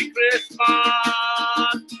hole for the Christmas.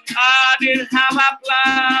 I didn't have a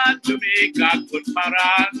plan to make a good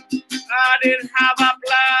parang. I didn't have a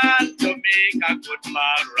plan to make a good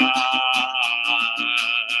parang.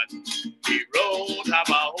 The road have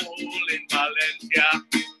a hole in Valencia.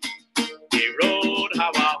 The road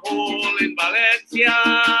have a hole in Valencia.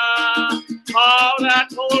 How that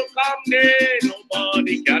hole come there,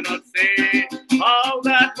 nobody cannot say. How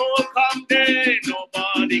that hole come there,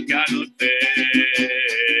 nobody cannot say.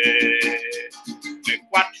 Me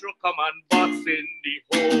quattro come and bust in the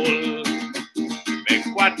hole. Me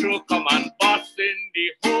quattro come and bust in the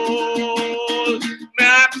hole. Me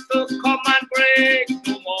axle come and break,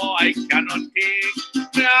 no more I cannot take.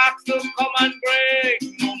 Me axle come and break,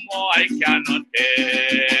 no more I cannot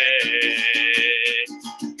take.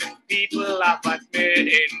 Then people laugh at me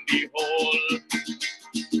in the hole.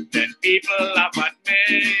 Then people laugh at me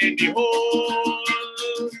in the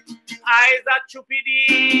hole. Eyes are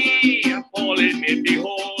choopy I'm falling in the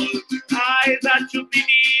hole. Eyes are choopy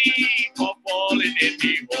for falling in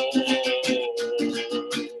the hole.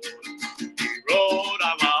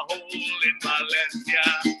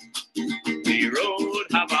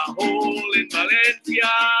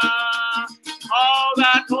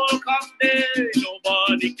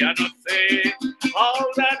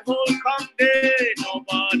 that hole come there,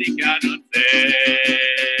 nobody cannot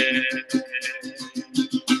say.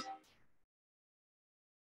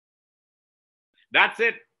 That's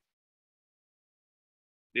it.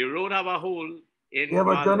 The road have a hole in. Yeah,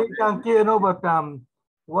 but Johnny, thank you, but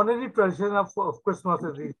one of the traditions of Christmas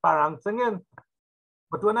is the Parang singing.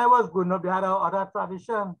 But when I was growing up, they had another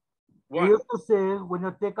tradition. They used to say when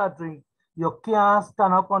you take a drink, you can't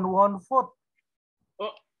stand up on one foot.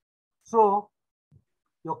 Oh. So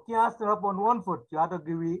you can't stand up on one foot. You have to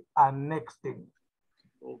give me a next thing.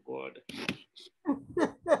 Oh God.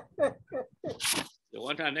 You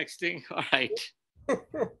want our next thing? All right.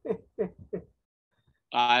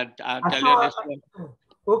 I'll tell you this one.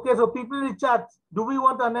 Okay, so people in the chat, do we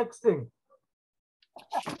want our next thing?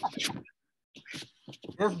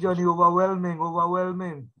 Yes, Johnny, overwhelming.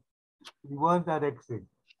 We want our next thing.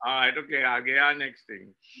 All right, okay, I'll get our next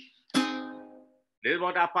thing. This is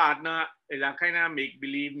what our partner is, a kind of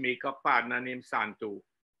make-believe makeup partner named Santo.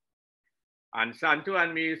 And Santo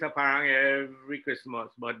and me is a parang every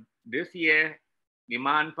Christmas. But this year, the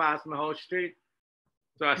man passed my house straight.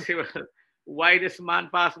 So I say, well, why this man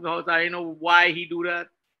passed my house? I know why he do that.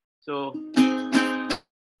 So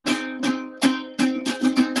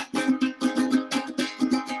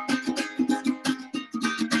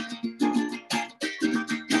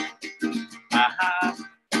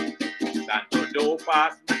Santo do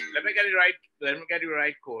pass. Let me get it right. Let me get the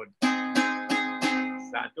right chord.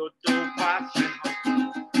 Santo do pass my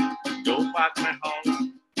house. Do pass my house.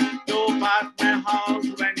 Do pass my house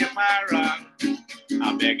when you're parang.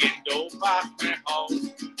 I'm begging, don't pass my house.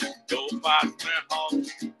 Don't pass my house.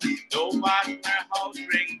 Don't pass my house.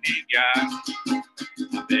 Bring the gas.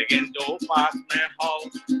 I'm begging, don't pass my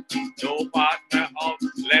house. Don't pass my house.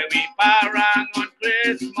 Let me parang on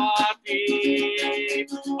Christmas Eve.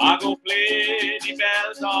 I go play the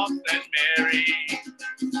bells of St. Mary.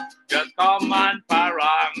 Just come and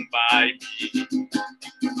parang by me.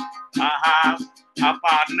 I have a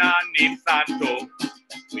partner named Santo.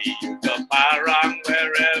 We used to parang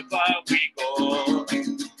wherever we go.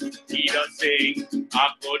 He does sing a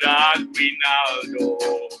good Rinaldo.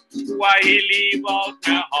 Why he leave out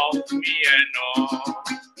my house, me and all.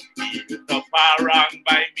 He used to parang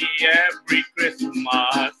by me every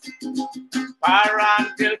Christmas. Parang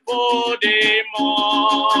till 4 day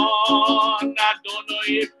morn. I don't know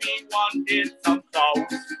if he wanted some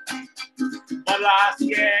sauce, but last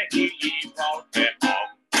year he leave out my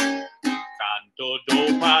house. Santo,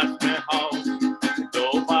 do pass my house. Do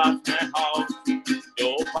pass my house. Do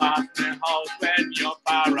pass my house when you're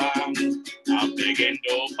parang. I'm begging,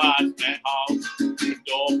 do pass my house.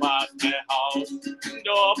 Do pass my house.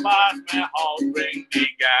 Do pass my house. Bring the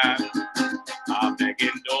gas. I'm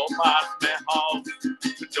begging, do pass my house.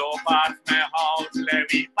 Do pass my house. Let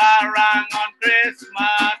me parang on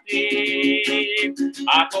Christmas Eve.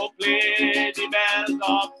 I go play the bells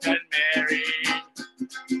of St. Mary.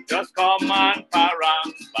 Just come and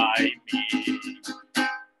parang by me.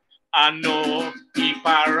 I know he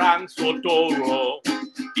parang so thorough.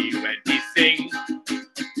 He went to sing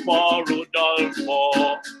for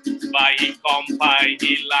Rodolfo. By he come by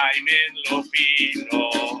he lime in Lopino.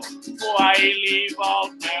 Why leave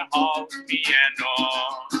out my house, me and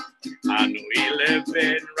all. I know he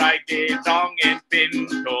living right there down in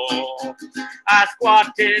Pinto. I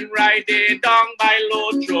squatting right there down by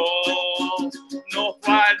Locho. No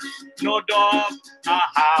friends, no dog, I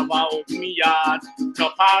have out me yard. No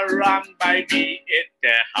parang by me it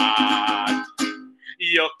the heart.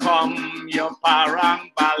 You come, you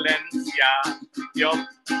parang Valencia. You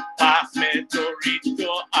pass me to reach to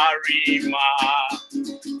Arima.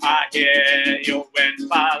 I hear you went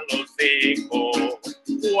Palo Seco.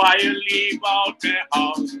 Why you leave out the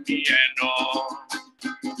house, me and all?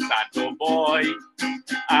 Santo boy,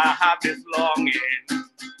 I have this longing.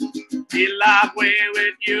 Till I way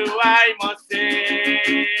with you, I must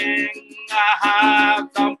sing. I have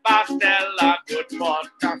some pastel, a good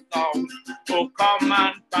vodka song. Oh, come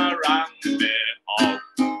and parang me out.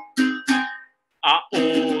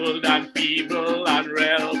 Old and feeble and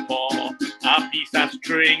real for a piece of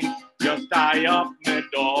string, just tie up my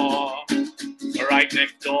door. Right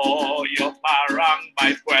next door, you parang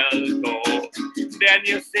by Puerto. Then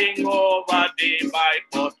you sing over the by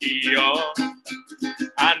Portillo.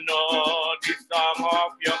 I know the song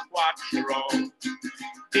of your quattro,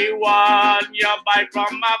 the one you buy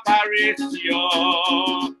from Aparicio.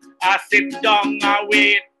 I sit down and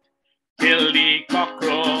wait till the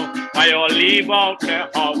cockroach. Why you leave out the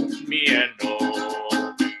house, me and no.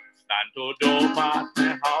 Santo, do pass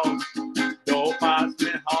my house, do pass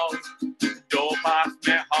my house, do pass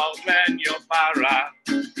my house when you parang.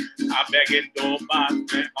 I'm begging, don't pass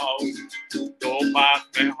my house, don't pass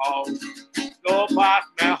my house, don't pass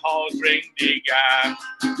my house, ring the gang.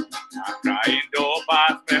 I'm crying, don't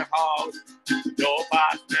pass my house, don't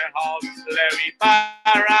pass my house, let me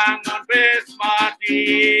parang on Christmas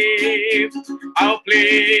Eve. I'll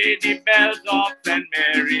play the bells of St.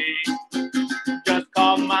 Mary, just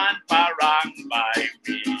come and parang by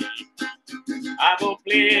me. I will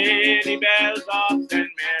play the bells of St.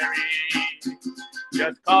 Mary,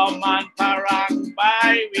 just come and parang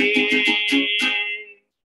by me.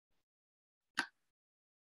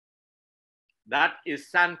 That is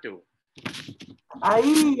Santo.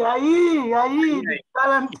 The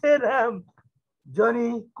talented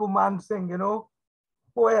Johnny Coomansingh, you know,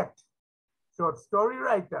 poet, short story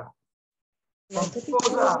writer,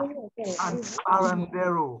 composer, and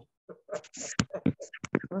parandero.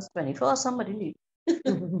 It was 24, somebody need.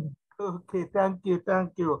 Okay, thank you.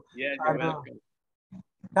 Yeah, you're welcome.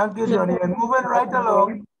 Thank you, Johnny. And moving right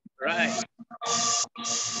along. Right.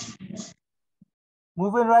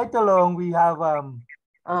 Moving right along, we have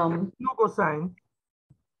logo sign.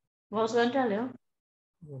 What was I going to tell you?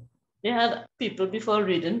 Yeah. They had people before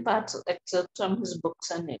reading parts, excerpts from his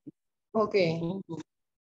books and it. Okay.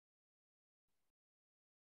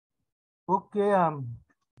 Okay,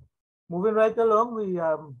 moving right along, we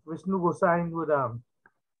Vishnu Gosain would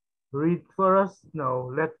read for us now,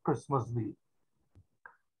 Let Christmas Be.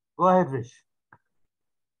 Go ahead, Vish.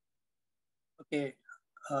 Okay,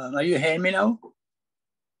 are you hearing me now?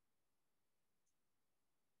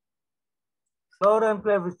 Loud and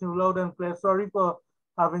clear, Vishnu, loud and clear. Sorry for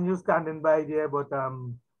having you standing by there, but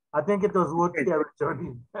I think it was worth hearing,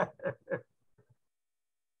 Johnny.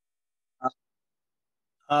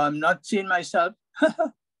 I'm not seeing myself.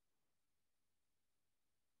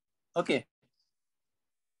 Okay,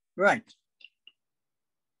 right.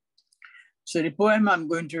 So the poem I'm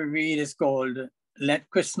going to read is called Let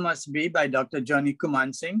Christmas Be by Dr. Johnny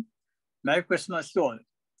Coomansingh. Merry Christmas to all.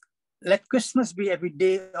 Let Christmas be every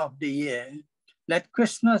day of the year. Let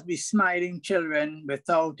Christmas be smiling children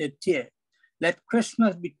without a tear. Let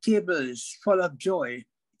Christmas be tables full of joy,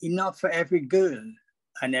 enough for every girl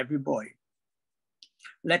and every boy.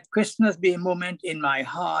 Let Christmas be a moment in my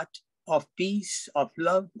heart of peace, of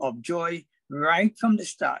love, of joy, right from the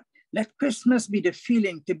start. Let Christmas be the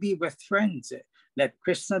feeling to be with friends. Let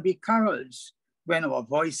Christmas be carols when our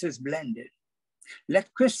voices blended.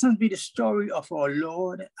 Let Christmas be the story of our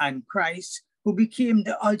Lord and Christ, who became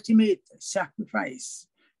the ultimate sacrifice,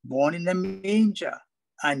 born in the manger,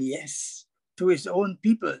 and yes, to his own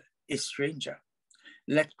people, a stranger.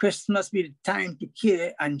 Let Christmas be the time to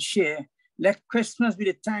care and share. Let Christmas be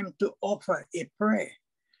the time to offer a prayer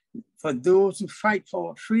for those who fight for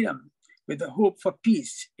our freedom with the hope for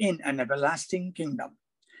peace in an everlasting kingdom.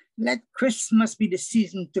 Let Christmas be the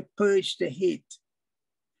season to purge the hate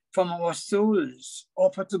from our souls,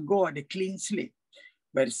 offer to God a clean slate,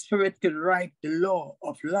 where the Spirit could write the law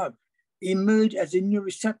of love, emerge as a new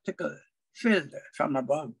receptacle filled from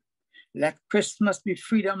above. Let Christmas be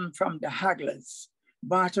freedom from the hagglers,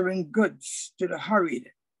 bartering goods to the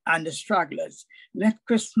hurried and the stragglers. Let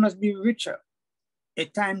Christmas be richer, a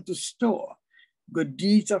time to store good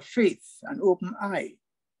deeds of faith and open eye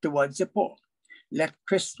towards the poor. Let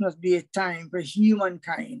Christmas be a time for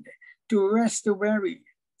humankind to rest the weary,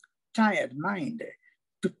 tired mind,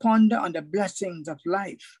 to ponder on the blessings of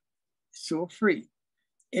life so free.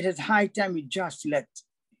 It is high time we just let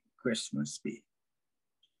Christmas be.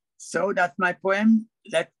 So that's my poem,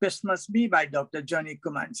 Let Christmas Be by Dr. Johnny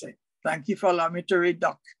Coomansingh. Thank you for allowing me to read,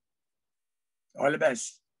 Doc. All the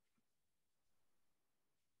best.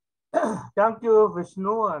 Thank you,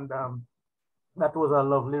 Vishnu, and that was a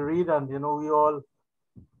lovely read. And you know, we all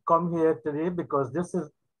come here today because this is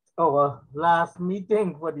our last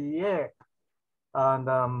meeting for the year,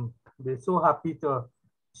 and we're so happy to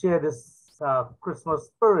share this Christmas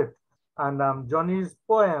spirit. And Johnny's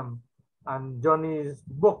poem and Johnny's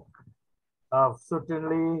book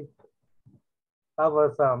certainly have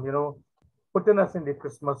us, you know, putting us in the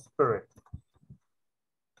Christmas spirit.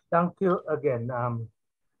 Thank you again.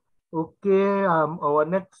 Okay, our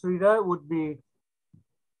next reader would be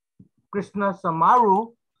Krishna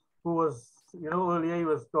Samaru, who was, you know, earlier he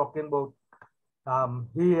was talking about,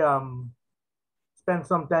 he spent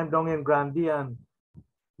some time down in Grandi, and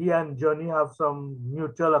he and Johnny have some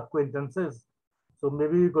mutual acquaintances. So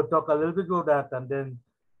maybe we could talk a little bit about that, and then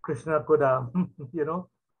Krishna could, you know,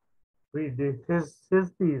 read his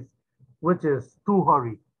piece, which is Too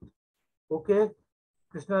Hurry. Okay,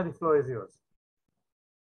 Krishna, the floor is yours.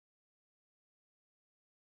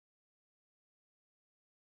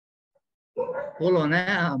 Hold on,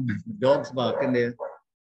 dog's barking there.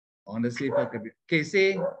 I want to see if I could be.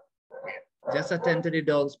 Casey, just attend to the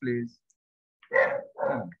dogs, please.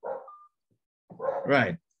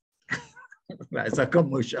 Right. That's a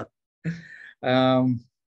commercial. No,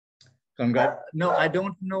 I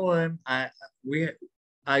don't know him. I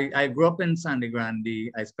grew up in Sandy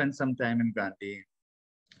Grande. I spent some time in Grande,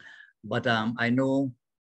 but I know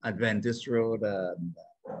Adventist Road.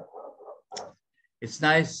 It's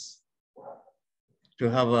nice to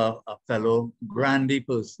have a fellow Grande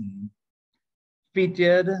person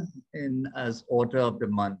featured as author of the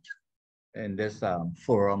month in this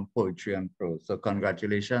forum, Poetry and Prose. So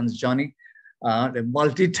congratulations, Johnny. The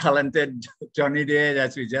multi-talented Johnny there,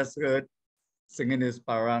 as we just heard, singing his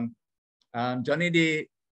Parang. Johnny,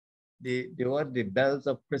 the bells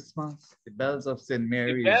of Christmas, the bells of St.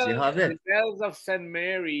 Mary's, you have it? The bells of St.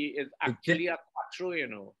 Mary is actually a quattro, you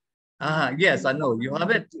know. Yes, I know. You have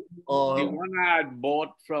it? Or... The one I had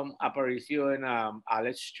bought from Aparicio in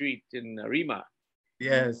Alice Street in Rima.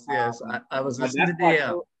 Yes, yes. I was listening to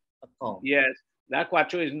the... Yes, that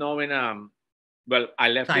quattro is now in, well, I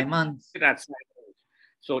left Simons. it at Simons.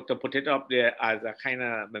 So to put it up there as a kind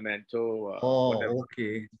of memento. Whatever,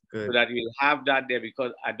 okay, good. So that we'll have that there,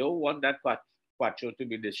 because I don't want that quattro to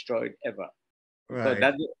be destroyed ever. Right. So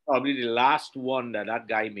that's probably the last one that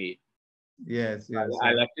guy made. Yes, yes.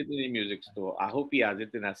 I left it in the music store. I hope he has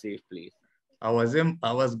it in a safe place. I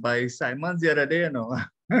was by Simons the other day, you know.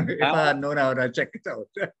 If I had known, I would have checked it out.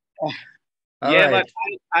 Yeah, right.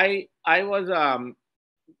 But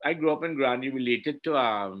I grew up in Grande, related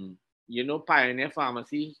to you know, Pioneer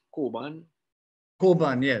Pharmacy, Coban.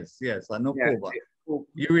 Coban, yes, I know Coban.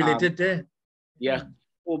 You related there? Yeah,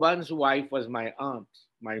 Coban's wife was my aunt,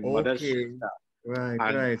 my mother's sister. Right,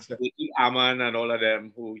 and right. Aman and all of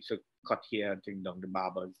them who used to cut hair and things down, the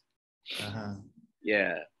barbers.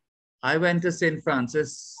 Yeah. I went to St.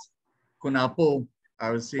 Francis, Kunapo,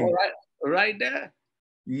 RC. Oh, right there.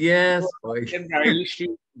 Yes. In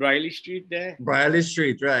Briley Street there. Briley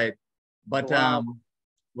Street, right. But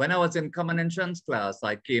when I was in common entrance class,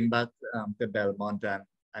 I came back to Belmont and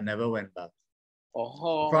I never went back.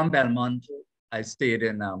 From Belmont, I stayed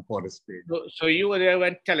in Port of Spain. So you were there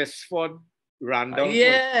when Telesford ran down?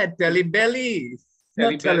 Yeah, Telebelly.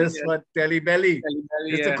 Not Telesford, Telebelly.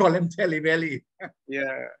 Used to call him Telebelly.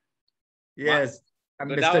 Yeah. Yes.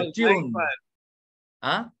 And Mr. Tune. Nice,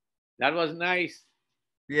 huh? That was nice.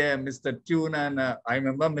 Yeah, Mr. Tune. And I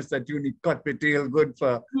remember Mr. Tune, he cut me real good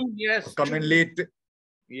for coming late.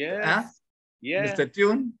 Yes. Huh? Yeah. Mr.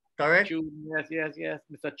 Tune, correct? Tune. Yes.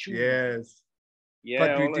 Mr. Tune. Yes. Yeah.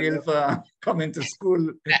 Cut retail for coming to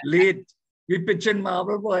school late. We pitching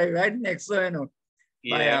Marble Boy right next to, you know,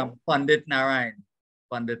 by Pandit Narayan.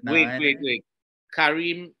 Wait.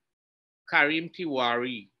 Karim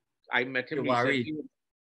Tiwari. I met him recently.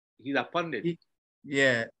 He's a Pandit.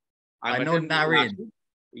 Yeah. I know Narayan.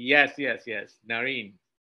 Yes. Narayan.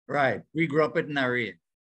 Right. We grew up at Narayan.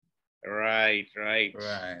 Right.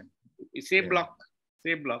 Same block.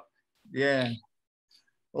 Yeah.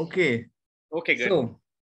 Okay. Okay, good. So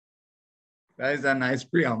that is a nice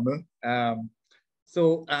preamble.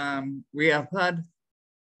 We have had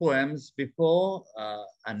poems before,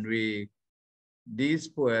 and the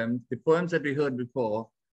poems that we heard before,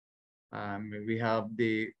 we have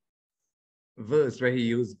the verse where he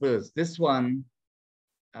used verse. This one,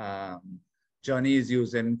 Johnny is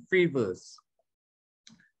using free verse.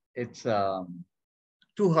 It's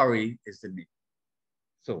To Hurry is the name.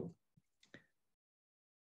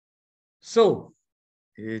 So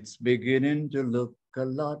it's beginning to look a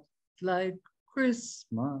lot like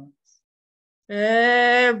Christmas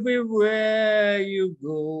everywhere you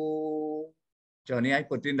go. Johnny, I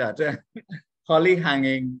put in that. Holly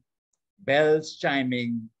hanging, bells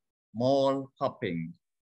chiming, mall hopping.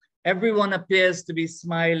 Everyone appears to be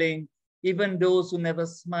smiling, even those who never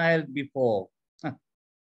smiled before.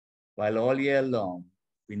 While all year long,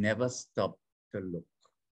 we never stop to look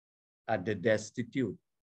at the destitute,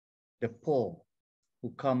 the poor who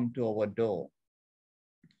come to our door.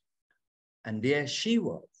 And there she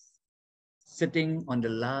was, sitting on the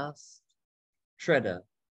last treader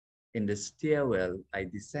in the stairwell I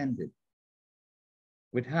descended,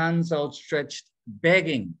 with hands outstretched,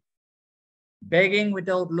 begging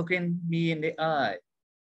without looking me in the eye,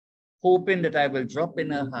 hoping that I will drop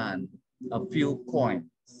in her hand a few coins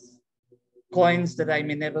that I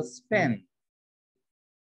may never spend.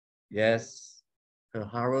 Yes, her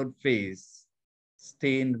harrowed face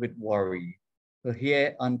stained with worry, her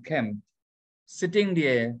hair unkempt, sitting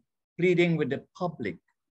there pleading with the public,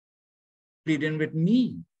 pleading with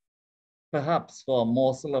me, perhaps for a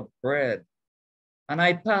morsel of bread. And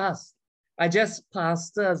I just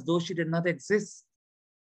passed her as though she did not exist.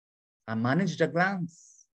 I managed a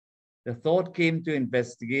glance. The thought came to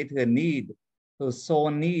investigate her need, her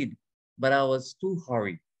sore need, but I was too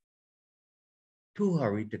hurried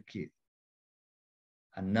to kill.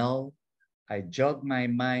 And now I jog my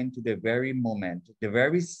mind to the very moment, the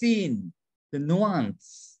very scene, the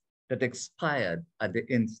nuance that expired at the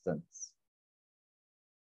instant.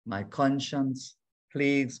 My conscience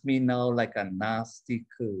plagues me now like a nasty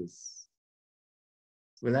curse.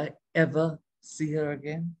 Will I ever see her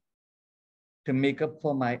again? To make up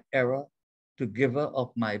for my error, to give her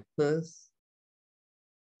of my purse?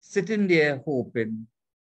 Sitting there hoping,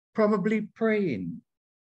 probably praying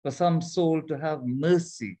for some soul to have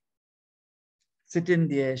mercy. Sitting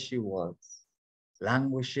there she was,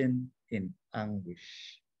 languishing in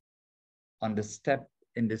anguish, on the step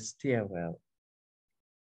in the stairwell.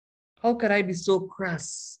 How could I be so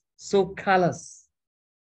crass, so callous?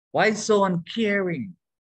 Why so uncaring?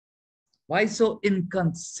 Why so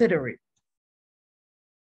inconsiderate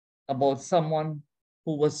about someone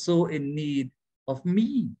who was so in need of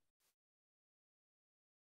me?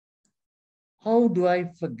 How do I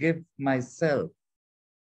forgive myself?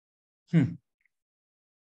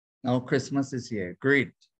 Now Christmas is here,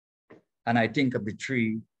 great. And I think of the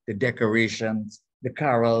tree, the decorations, the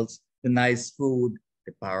carols, the nice food,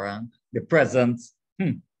 the parang, the presents.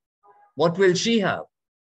 What will she have?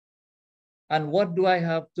 And what do I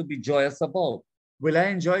have to be joyous about? Will I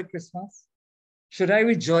enjoy Christmas? Should I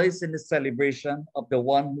rejoice in the celebration of the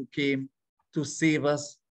one who came to save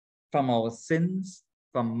us from our sins,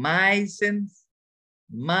 from my sins,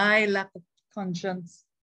 my lack of conscience,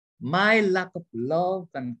 my lack of love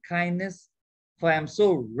and kindness, for I am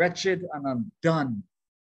so wretched and undone.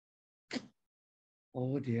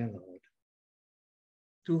 Oh dear Lord,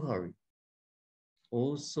 too hurried,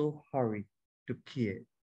 oh so hurried to care.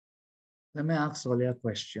 Let me ask Ollie a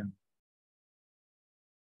question.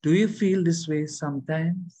 Do you feel this way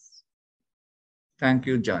sometimes? Thank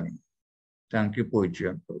you, Johnny. Thank you, Poetry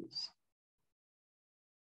and Prose.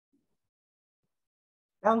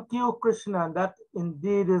 Thank you, Krishna. That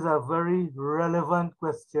indeed is a very relevant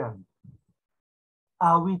question.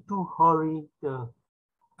 Are we too hurried to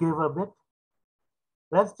give a bit?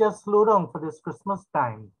 Let's just slow down for this Christmas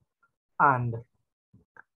time and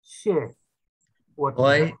share what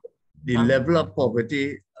Boy, the level of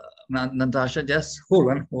poverty, Natasha, just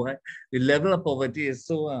hold on. The level of poverty is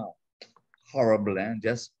so horrible,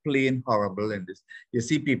 just plain horrible in this. You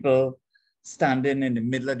see people standing in the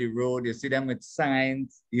middle of the road, you see them with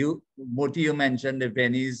signs. Both of you mentioned the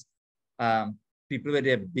Venice, people with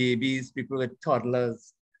their babies, people with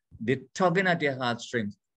toddlers, they're tugging at their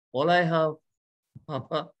heartstrings. All I have,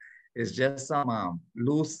 Papa, is just some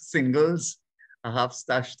loose singles I have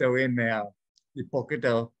stashed away in the pocket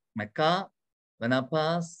of my car when I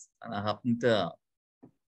pass, and I happen to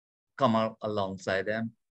come out alongside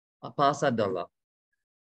them. I pass $1.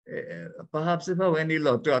 Perhaps if I win the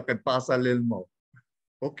lotto, I could pass a little more.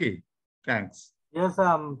 Okay, thanks. Yes,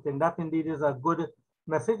 that indeed is a good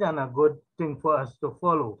message and a good thing for us to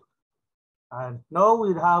follow. And now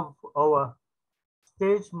we have our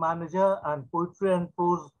stage manager and Poetry and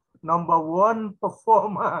Prose #1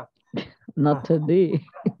 performer. Not today.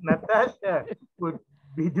 Natasha would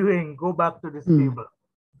be doing Go Back to the Stable.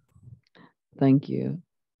 Thank you.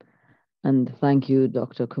 And thank you,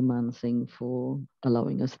 Dr. Coomansingh, for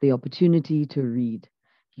allowing us the opportunity to read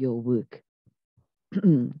your work.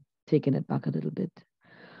 Taking it back a little bit.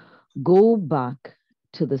 Go back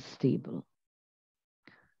to the stable.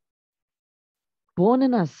 Born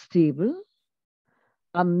in a stable,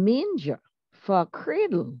 a manger for a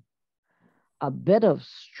cradle, a bed of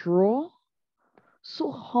straw,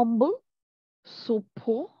 so humble, so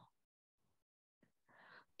poor,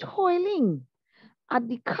 toiling at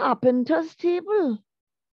the carpenter's table.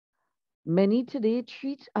 Many today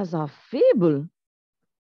treat as a fable,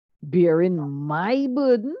 bearing my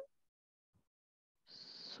burden,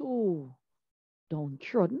 so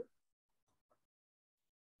downtrodden,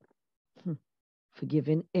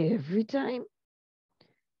 forgiven every time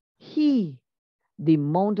he the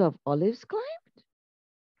Mount of Olives climbed.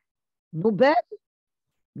 No bed,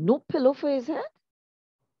 no pillow for his head.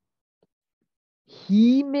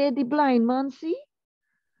 He made the blind man see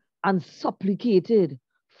and supplicated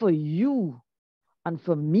for you and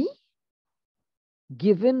for me,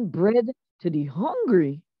 giving bread to the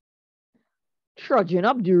hungry, trudging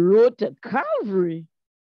up the road to Calvary,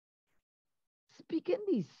 speaking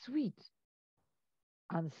these sweet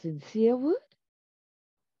and sincere words,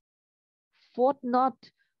 fought not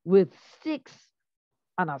with sticks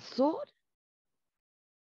and a sword,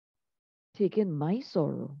 taking my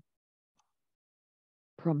sorrow,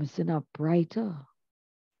 promising a brighter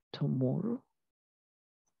tomorrow?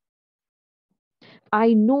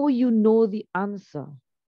 I know you know the answer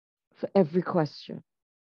for every question.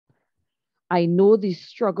 I know the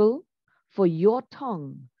struggle for your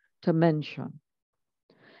tongue to mention.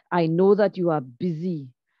 I know that you are busy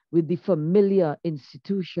with the familiar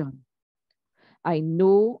institution. I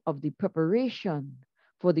know of the preparation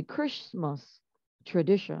for the Christmas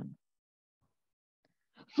tradition.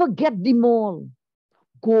 Forget them all.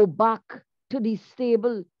 Go back to the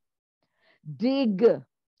stable. Dig,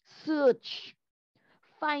 search,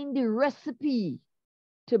 find the recipe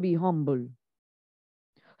to be humble.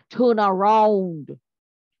 Turn around.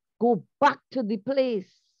 Go back to the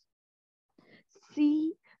place.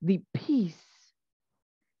 See the peace,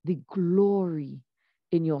 the glory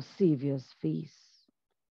in your Savior's face.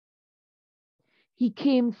 He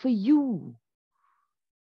came for you.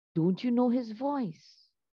 Don't you know his voice?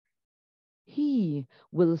 He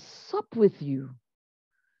will sup with you.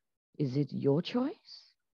 Is it your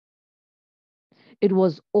choice? It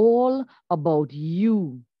was all about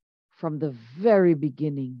you from the very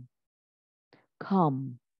beginning.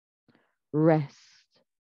 Come, rest,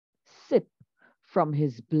 sip from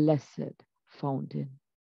his blessed fountain.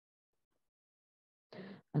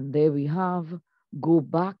 And there we have, go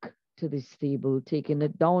back to the stable, taking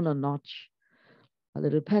it down a notch, a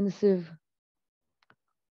little pensive,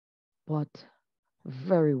 but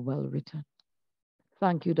very well written.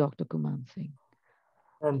 Thank you, Dr. Coomansingh.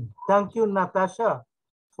 And thank you, Natasha,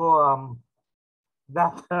 for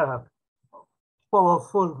that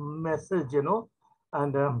powerful message,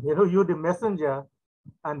 and you're the messenger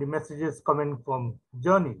and the message is coming from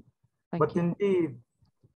Johnny. But indeed,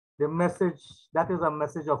 the message, that is a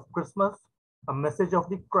message of Christmas, a message of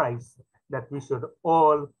the Christ that we should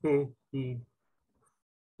all pay heed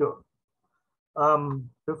to.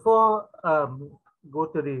 Before go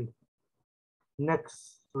to the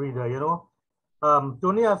next reader,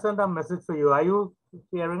 Tony, I sent a message for you. Are you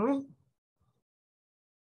hearing me?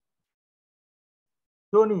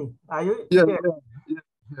 Tony, are you here?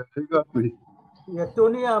 Yeah, you got me. Yeah,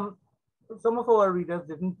 Tony, some of our readers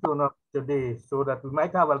didn't turn up today, so that we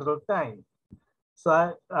might have a little time.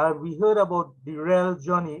 So we heard about the real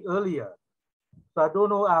Johnny earlier. So I don't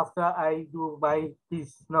know, after I do my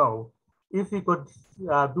piece now, if you could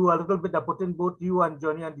do a little bit of putting both you and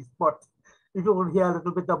Johnny on the spot. If you could hear a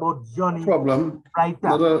little bit about Johnny. No problem.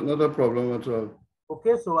 Writer. Not a problem at all.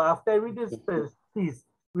 Okay, so after I read this piece,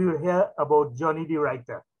 we will hear about Johnny the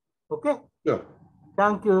writer. Okay? Yeah.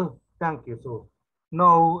 Thank you. Thank you. So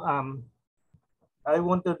now I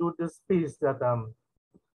want to do this piece that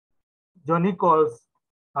Johnny calls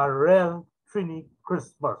a real Trini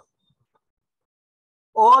Christmas.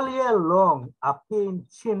 All year long, a pain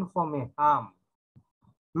chin for me arm.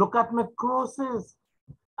 Look at my crosses.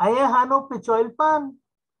 I have no pitch oil pan.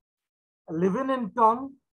 Living in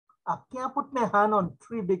town, I can't put my hand on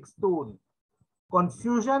 3 big stones.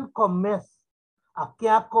 Confusion come mess. I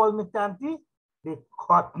can't call me tanty. They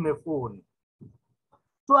caught my phone.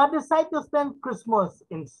 So I decided to spend Christmas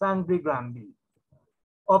in Sangre Grande.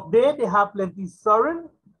 Up there, they have plenty sorin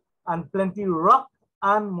and plenty rock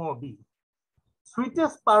and mobi.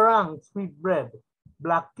 Sweetest parang, sweet bread,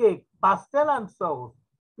 black cake, pastel and sauce.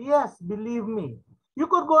 Yes, believe me, you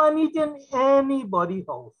could go and eat in anybody's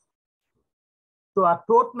house. So I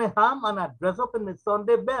tote my ham and I dress up in my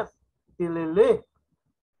Sunday best till late.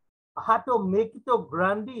 I had to make it to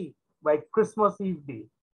Grande by Christmas Eve day.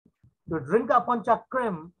 To drink a punch of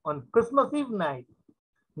cream on Christmas Eve night,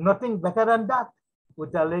 nothing better than that.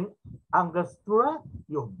 With telling Angostura,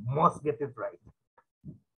 you must get it right.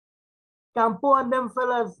 Campo and them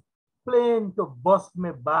fellas planning to bust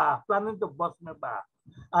me bar.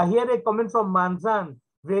 I hear they coming from Manzan,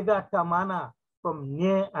 Vega, Tamana, from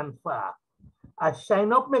near and far. I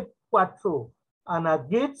shine up my quattro and I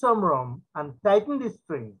get some rum and tighten the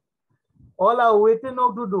string. All I'm waiting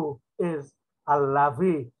now to do is a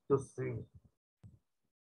lave to sing.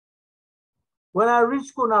 When I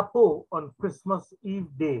reach Conapo on Christmas Eve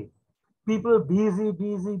day, people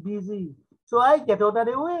busy. So I get out of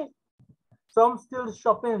the way. Some still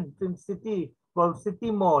shopping in city, called City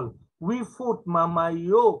Mall. We foot, mama,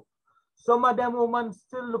 yo. Some of them women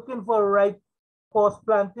still looking for ripe horse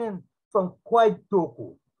plantain from quite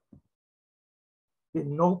Toko. They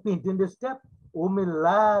no painting the step. Oh, my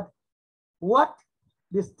lad. What?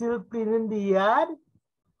 They still cleaning the yard?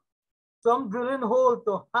 Some drilling hole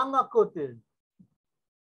to hang a curtain.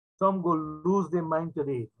 Some go lose their mind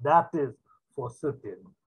today. That is for certain.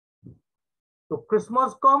 So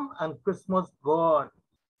Christmas come and Christmas gone.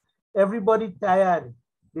 Everybody tired.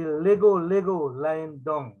 The Lego lying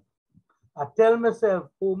down. I tell myself,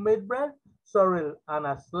 homemade bread, sorrel and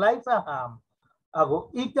a slice of ham. I go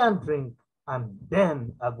eat and drink, and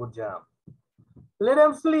then I go jam. Let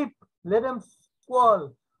them sleep, let them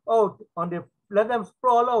squall out on the, let them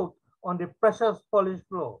sprawl out on the precious polished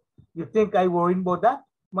floor. You think I worry about that?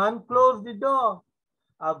 Man, close the door.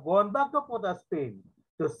 I've gone back to Port of Spain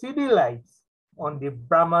to see the lights on the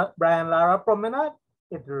Brian Lara Promenade.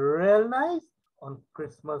 It's real nice on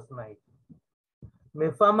Christmas night.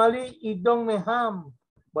 My family eat down my ham,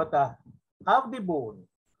 but I have the bone.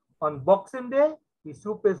 On Boxing Day, the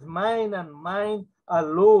soup is mine and mine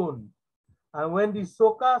alone. And when the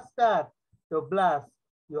soca start to blast,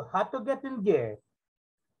 you had to get in gear.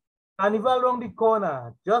 Carnival around the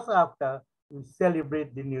corner just after we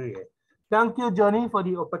celebrate the New Year. Thank you, Johnny, for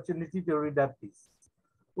the opportunity to read that piece.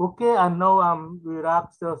 Okay, and now we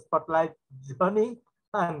wrap the spotlight Johnny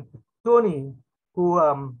and Tony, who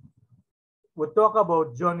will talk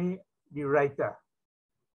about Johnny the writer.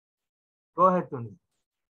 Go ahead, Tony.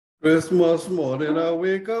 Christmas morning, I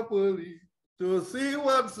wake up early to see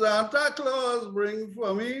what Santa Claus bring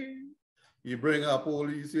for me. He bring a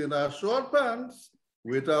police in a short pants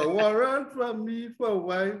with a warrant from me for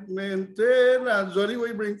wife maintain. And Johnny, what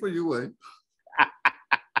he bring for you, eh?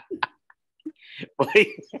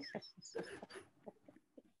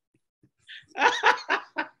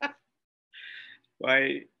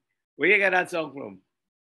 Why? Where you get that song from?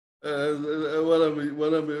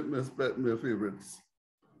 One of my favorites.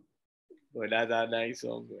 Well, that's a nice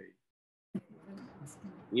song, boy.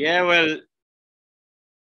 Yeah, well,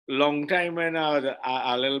 long time when I was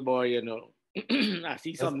a little boy, you know, I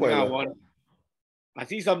see something I want. I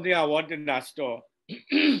see something I want in that store.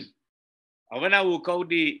 And when I work out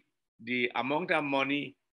the amount of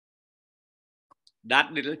money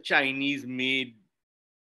that little Chinese made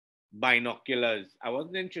binoculars, I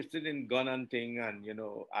wasn't interested in gun hunting and, you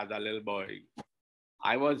know, as a little boy.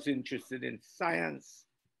 I was interested in science.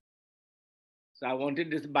 So I wanted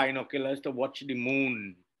these binoculars to watch the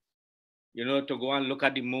moon, you know, to go and look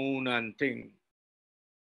at the moon and thing.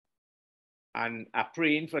 And I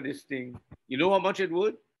praying for this thing. You know how much it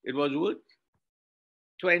was worth?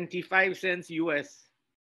 25 cents US.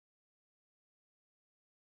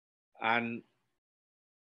 And,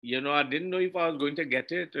 you know, I didn't know if I was going to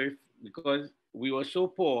get it or if, because we were so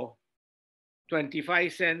poor.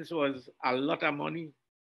 25 cents was a lot of money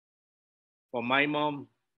for my mom.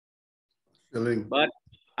 Killing. But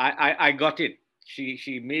I got it.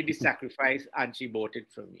 She made the sacrifice and she bought it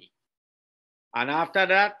for me. And after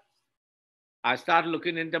that, I started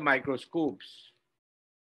looking into microscopes.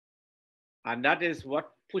 And that is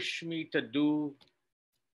what pushed me to do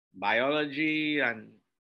biology and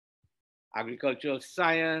agricultural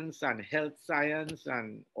science and health science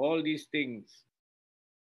and all these things.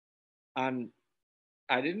 And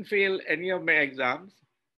I didn't fail any of my exams.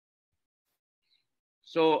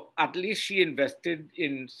 So at least she invested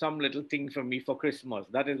in some little thing for me for Christmas.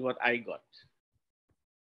 That is what I got.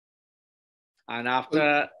 And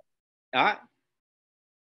after,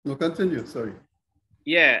 No, continue, sorry.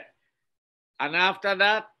 Yeah. And after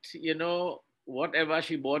that, you know, whatever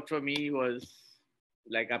she bought for me was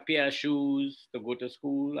like a pair of shoes to go to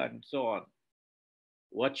school and so on.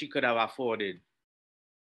 What she could have afforded.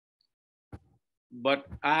 But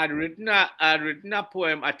I had written a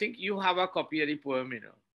poem. I think you have a copy of the poem, you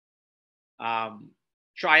know.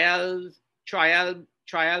 Trial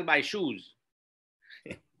by shoes.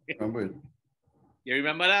 Remember it? You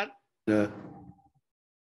remember that? Yeah.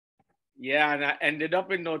 Yeah, and I ended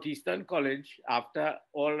up in Northeastern College after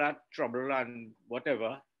all that trouble and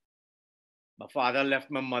whatever. My father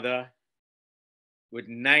left my mother with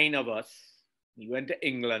 9 of us. He went to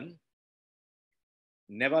England,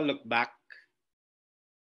 never looked back.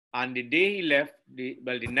 And the day he left, the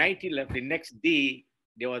night he left, the next day,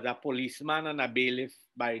 there was a policeman and a bailiff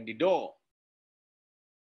by the door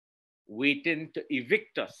waiting to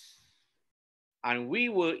evict us. And we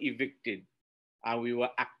were evicted and we were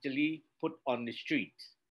actually put on the street.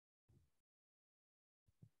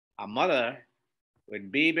 A mother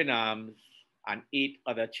with baby in arms and 8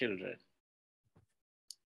 other children.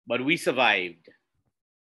 But we survived.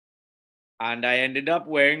 And I ended up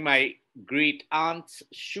wearing my great aunt's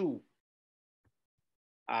shoe,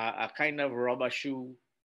 a kind of rubber shoe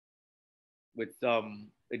with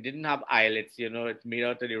it didn't have eyelets, you know, it's made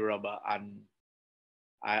out of the rubber. And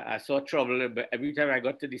I saw trouble, but every time I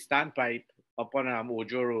got to the standpipe up on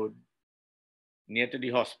Ojo Road, near to the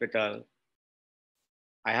hospital,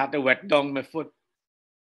 I had to wet down my foot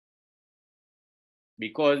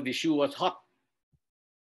because the shoe was hot.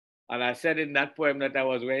 And I said in that poem that I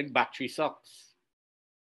was wearing battery socks.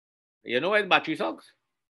 You know what battery socks?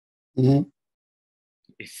 Mm-hmm.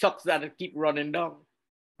 It sucks that it keep running down.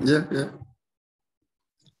 Yeah, yeah.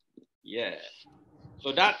 Yeah.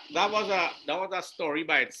 So that was a story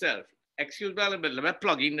by itself. Excuse me a little bit. Let me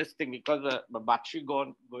plug in this thing because the battery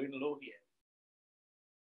going low here.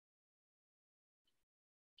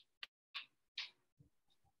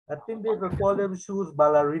 I think they could call them shoes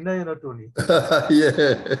ballerina, you know, Tony.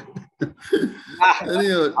 Yeah.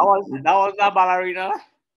 Anyway. That was a ballerina.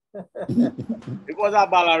 It was a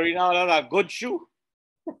ballerina. That was a good shoe.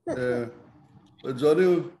 Yeah. But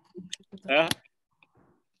Johnny.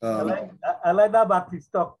 I like that battery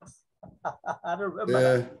stocks. I don't remember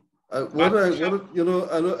that. I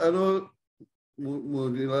know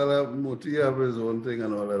Moti have his own thing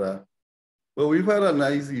and all of that. But we've had a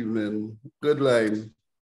nice evening, good line.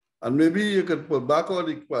 And maybe you could put back on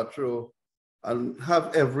the quattro and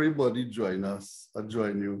have everybody join us or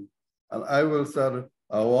join you. And I will start,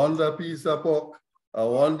 I want a piece of pork, I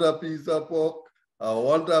want a piece of pork, I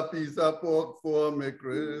want a piece of pork for me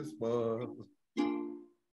Christmas.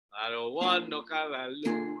 I don't want no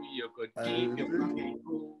callaloo, you could keep your money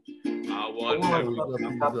cool. I want a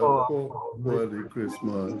piece of pork for the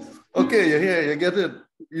Christmas. Okay, you're here, you get it.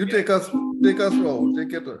 You take us round,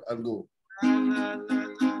 take it and go.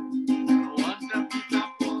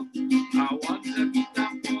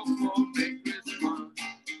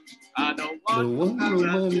 I don't want no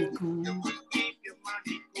money cool.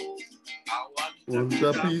 Want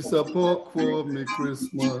a piece of pork for me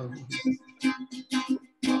Christmas.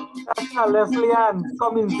 Leslie Ann,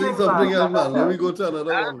 Coomansingh. Sing something else, man. Let me go to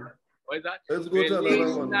another one. What is that? Let's go to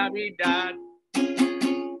another one. Navidad.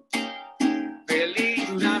 Feliz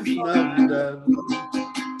Navidad.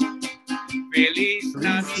 Feliz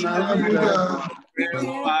Navidad.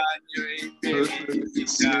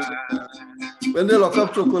 When they lock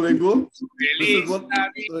up Chocolingo, this is what,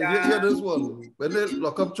 hear this one. When they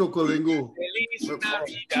lock up Chocolingo.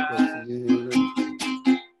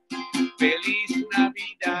 Feliz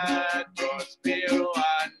Navidad, prospero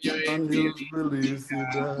año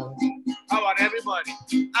felicidad. I want everybody.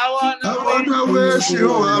 I wanna wish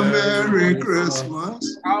you a Merry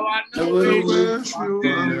Christmas. I wanna wish you a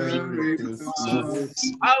Merry Christmas.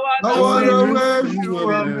 I wanna wish you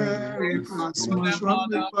a Merry Christmas from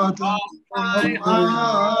the bottom of my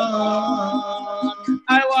heart.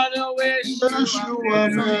 I wanna wish you a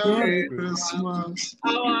Merry Christmas. I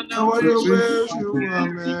wanna wish you a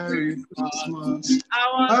Merry Christmas. I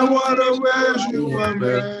wanna wish you a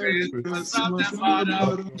Merry Christmas from the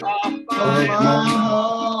bottom of my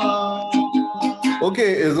heart.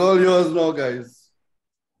 Okay, it's all yours now, guys.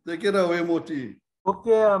 Take it away, Moti.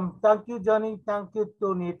 Okay, thank you, Johnny. Thank you,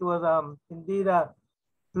 Tony. It was indeed a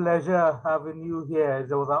pleasure having you here.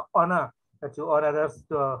 It was an honor that you honored us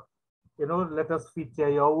to, let us feature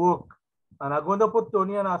your work. And I'm going to put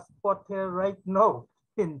Tony on a spot here right now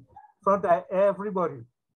in front of everybody.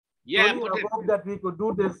 Yeah, Tony, I hope that we could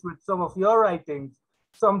do this with some of your writings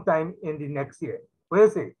sometime in the next year. What do you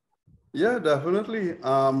say? Yeah, definitely.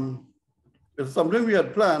 It's something we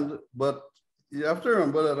had planned, but you have to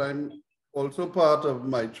remember that I'm also part of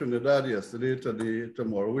my Trinidad yesterday, today,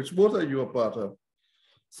 tomorrow, which both of you are part of.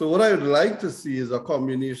 So what I would like to see is a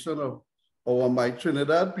combination of my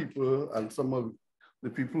Trinidad people and some of the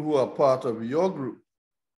people who are part of your group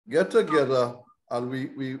get together and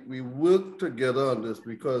we work together on this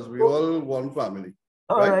because we all one family.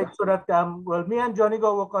 All right, so that, well, me and Johnny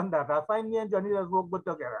go work on that. I find me and Johnny let's work good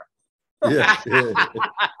together.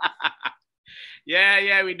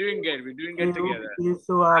 Yeah, we're doing good. We're doing good together.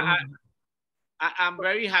 So, I'm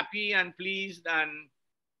very happy and pleased, and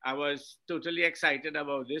I was totally excited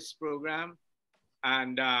about this program.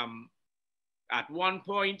 And at one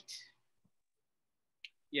point,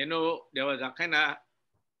 there was a kind of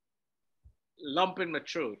lump in my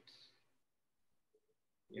throat.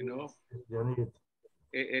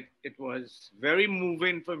 It was very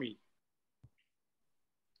moving for me.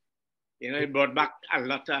 It brought back a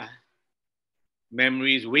lot of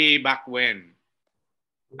memories way back when.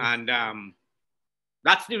 And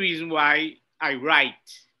that's the reason why I write,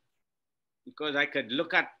 because I could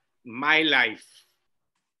look at my life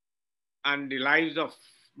and the lives of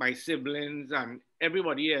my siblings and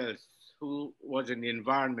everybody else who was in the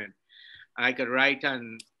environment. And I could write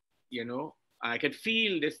and, I could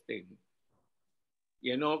feel this thing,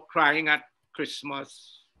 crying at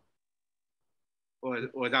Christmas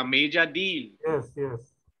was a major deal.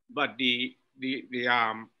 Yes. But the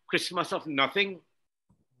Christmas of nothing.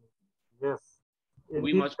 Yes.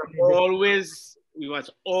 We must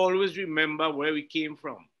always remember where we came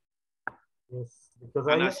from. Yes, because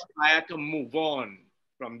and aspire to move on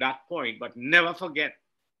from that point, but never forget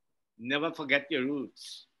your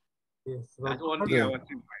roots. Yes. That's one thing I want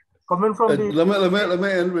to invite. Coming from the... Let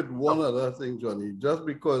me end with one other thing, Johnny. Just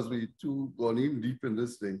because we two gone in deep in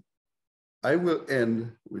this thing, I will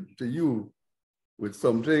end to you with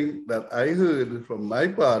something that I heard from my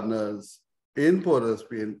partners in Port of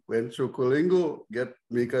Spain when Chocolingo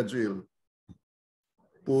make a jail.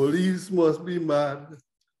 Police must be mad.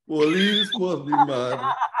 Police must be mad.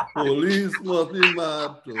 Police must be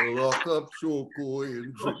mad to lock up Choco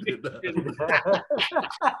in Trinidad.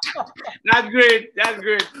 That's great. That's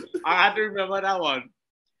great. I have to remember that one.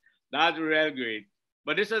 That's real great.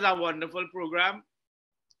 But this was a wonderful program.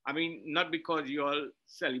 I mean, not because you all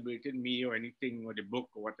celebrated me or anything or the book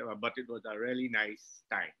or whatever, but it was a really nice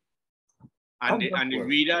time. And the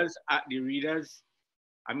readers, I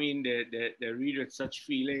mean, they read with such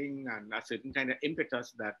feeling and a certain kind of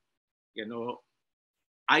impetus that, you know,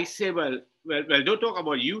 I say, well, don't talk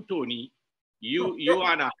about you, Tony. You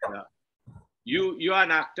are an actor. You are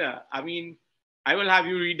an actor. I mean, I will have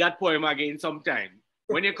you read that poem again sometime.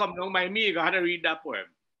 When you come down by me, you gotta read that poem.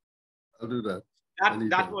 I'll do that.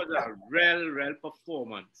 That was a real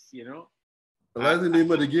performance, you know. Well, that's the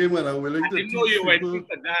name of the game, and I'm willing to didn't know you went people.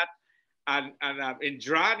 into that. And in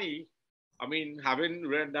Drani, I mean, having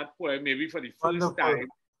read that poem maybe for the first time,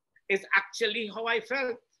 is actually how I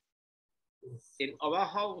felt. In our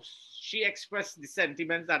house, she expressed the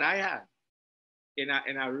sentiments that I had in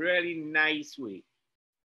a really nice way.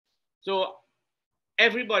 So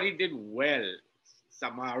everybody did well.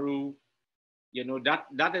 Samaru, you know,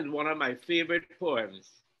 that is one of my favorite poems.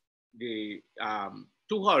 The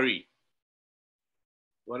Tuhari,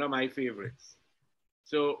 one of my favorites.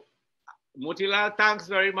 So Motilal, thanks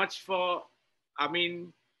very much for, I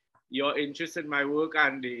mean, your interest in my work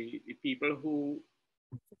and the people who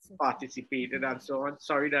participated and so on.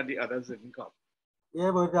 Sorry that the others didn't come.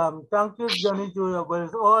 Yeah, but thank you, Johnny, too. But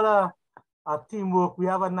it's all a teamwork. We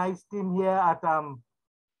have a nice team here at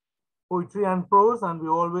Poetry and Prose, and we're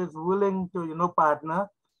always willing to, you know, partner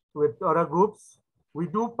with other groups. We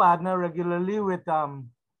do partner regularly with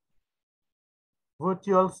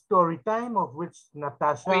virtual story time, of which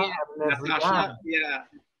Natasha and Leslie Ann. Yeah.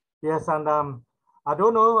 Yes, and I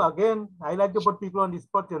don't know, again, I like to put people on the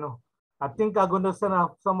spot, you know. I think I'm going to send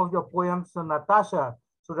out some of your poems to Natasha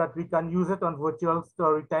so that we can use it on virtual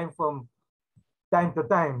story time from time to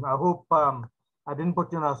time. I hope I didn't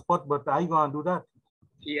put you on a spot, but are you going to do that?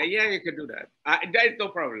 Yeah, you can do that. There's no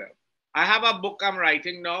problem. I have a book I'm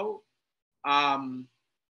writing now. The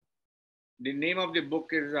name of the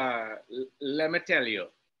book is Let Me Tell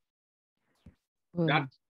You. That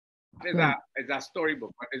is a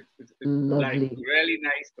storybook, but it's like really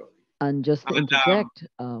nice story. And just to interject,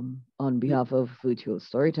 on behalf of Virtual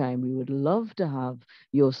Storytime, we would love to have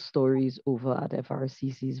your stories over at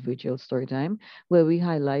FRCC's Virtual Storytime, where we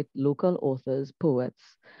highlight local authors,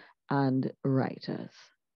 poets, and writers.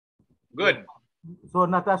 Good. So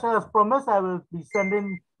Natasha has promised I will be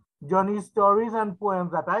sending Johnny's stories and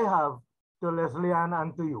poems that I have to Leslie Ann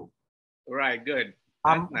and to you. Right, good.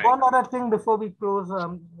 Nice. One other thing before we close,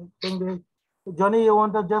 Johnny, you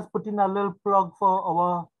want to just put in a little plug for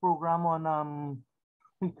our program on,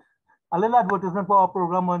 a little advertisement for our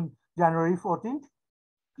program on January 14th?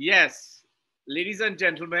 Yes, ladies and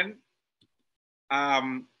gentlemen,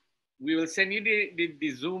 we will send you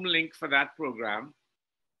the Zoom link for that program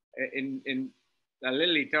in a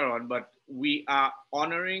little later on, but we are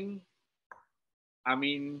honoring, I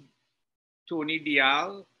mean, Tony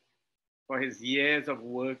Dial for his years of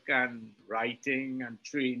work and writing and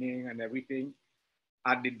training and everything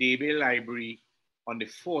at the Daybay Library on the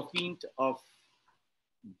 14th of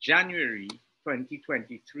January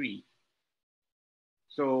 2023.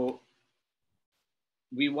 So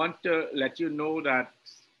we want to let you know that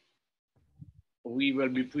we will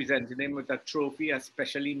be presenting him with a trophy, a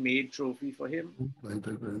specially made trophy for him.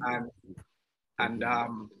 And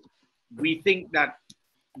we think that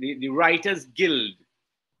the Writers Guild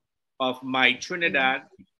of My Trinidad,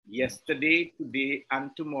 yesterday, today, and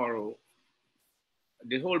tomorrow,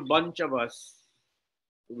 the whole bunch of us,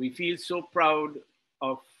 we feel so proud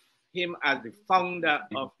of him as the founder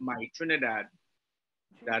of My Trinidad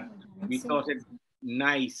that we thought it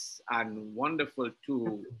nice and wonderful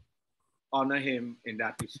to honor him in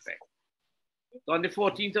that respect. So on the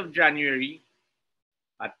 14th of January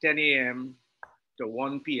at 10 a.m. to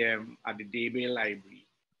 1 p.m. at the Daybay Library.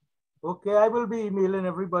 Okay, I will be emailing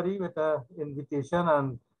everybody with an invitation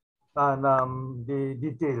and the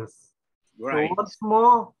details. Right. So once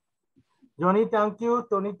more, Johnny, thank you.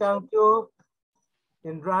 Tony, thank you.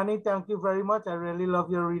 Indrani, thank you very much. I really love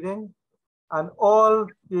your reading. And all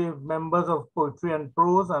the members of Poetry and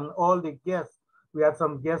Prose and all the guests. We have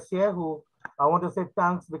some guests here who I want to say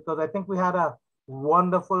thanks because I think we had a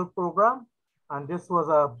wonderful program and this was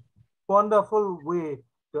a wonderful way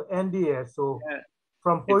to end the year. So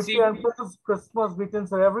from Poetry and Prose, Christmas greetings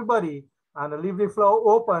to everybody, and I leave the floor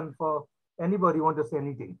open for anybody who want to say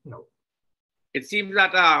anything. No. It seems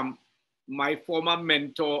that my former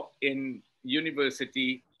mentor in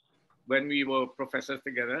university, when we were professors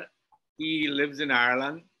together, he lives in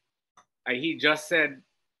Ireland. He just said,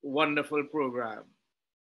 wonderful program.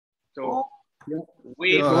 So,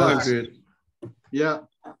 wait. That's great. Yeah,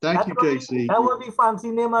 thank you, JC. That was the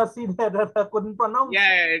fancy name I see there that I couldn't pronounce.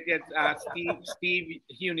 Yeah, it's Steve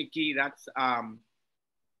Hunicke. That's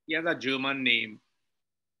he has a German name,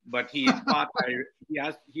 but he is part Irish.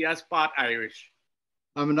 He has part Irish.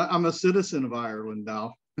 I'm a citizen of Ireland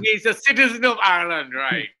now. He's a citizen of Ireland,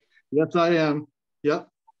 right? Yes, I am. Yep.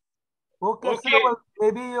 Okay. So well,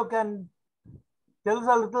 maybe you can tell us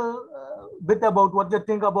a little bit about what you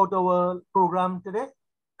think about our program today.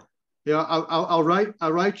 Yeah, I'll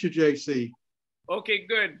write you, JC. Okay,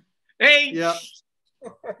 good. Hey. Yeah.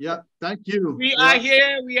 Yeah. Thank you. We are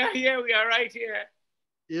here. We are here. We are right here.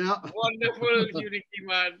 Yeah. Wonderful, Unity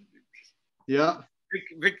man. Yeah.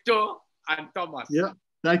 Victor and Thomas. Yeah.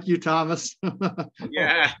 Thank you, Thomas.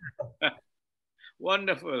 Yeah.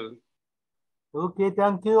 Wonderful. Okay,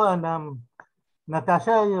 thank you. And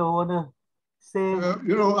Natasha, you want to say?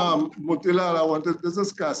 Mutila, this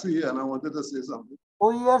is Cassie, and I wanted to say something.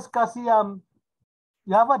 Oh yes, Cassie, you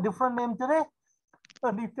have a different name today?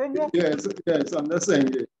 Yes, I'm the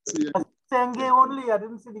Senge. Senge only, I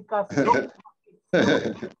didn't see the Cassie.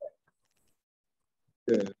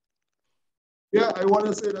 Yeah, I want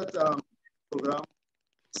to say that program,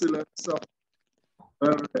 excellent stuff. I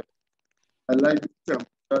like the tempo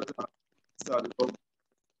that started off.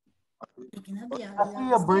 I see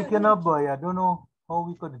you're breaking up, boy. I don't know how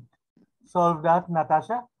we could solve that,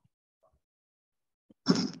 Natasha.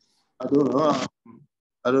 I don't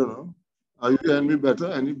know. Are you hearing me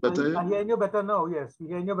better? Any better? I'm hearing you better now. Yes, we're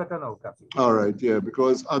hearing you better now, Cassie. All right, yeah,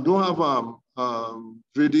 because I don't have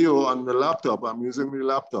video on the laptop. I'm using my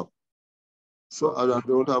laptop. So I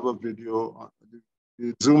don't have a video.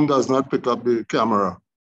 The Zoom does not pick up the camera.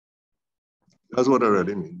 That's what I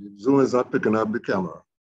really mean. The Zoom is not picking up the camera.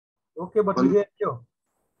 Okay, but we hear you.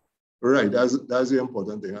 Right, that's the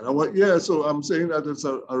important thing. And so I'm saying that it's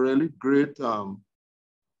a really great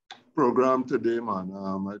program today, man.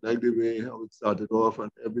 I like the way how it started off and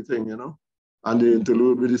everything, and the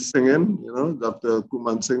interlude with the singing, Dr.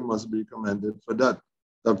 Coomansingh must be commended for that.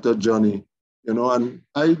 Dr. Johnny, and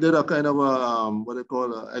I did a kind of a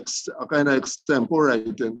kind of extempore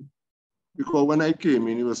writing, because when I came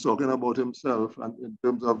in, he was talking about himself and in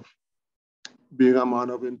terms of being a man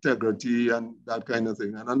of integrity and that kind of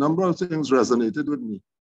thing. And a number of things resonated with me.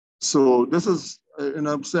 So this is, in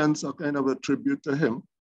a sense, a kind of a tribute to him,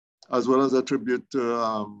 as well as a tribute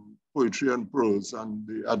to Poetry and Prose and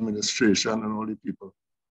the administration and all the people,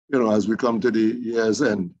 as we come to the year's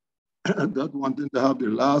end. Not wanting to have the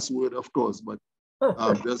last word, of course, but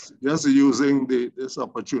just using this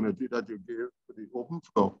opportunity that you gave for the open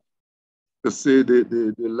floor to say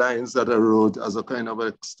the lines that I wrote as a kind of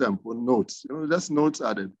extempo notes, just notes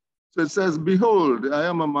added. So it says, behold, I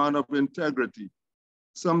am a man of integrity.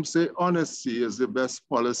 Some say honesty is the best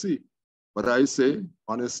policy, but I say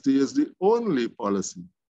honesty is the only policy.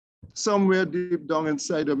 Somewhere deep down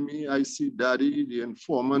inside of me, I see Daddy, the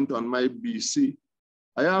informant on my BC.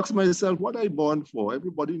 I ask myself, what I born for?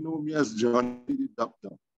 Everybody know me as Johnny the Doctor.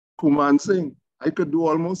 Coomansingh, I could do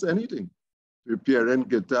almost anything. Repairing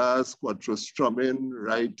guitars, quattro strumming,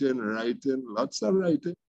 writing, lots of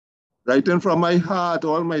writing. Writing from my heart,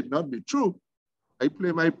 all might not be true. I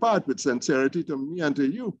play my part with sincerity to me and to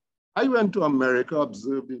you. I went to America,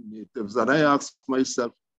 observed the natives, and I asked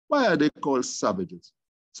myself, why are they called savages?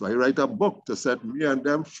 So I write a book to set me and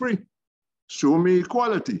them free. Show me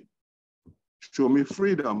equality. Show me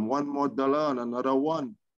freedom, $1 more and another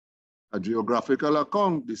one. A geographical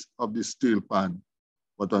account of the steel pan,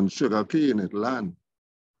 but on sugarcane it land.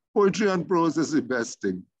 Poetry and prose is the best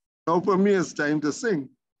thing. Now for me it's time to sing.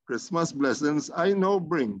 Christmas blessings I now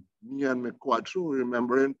bring. Me and my quattro,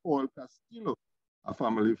 remembering Paul Castillo, a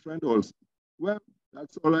family friend also. Well,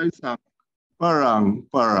 that's all I sang. Parang,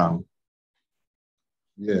 parang.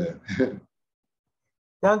 Yeah.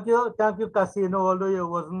 Thank you, Casino, although you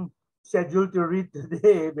wasn't scheduled to read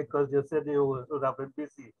today because you said you would have been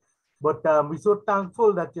busy. But we're so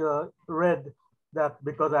thankful that you read that,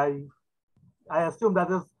 because I assume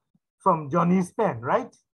that is from Johnny's pen,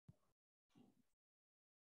 right?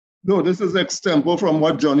 No, this is extempo from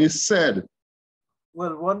what Johnny said.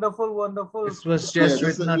 Well, wonderful, wonderful. This was just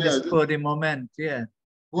written on the spur of the moment, yeah.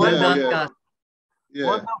 Well done, yeah. Cass. Yeah.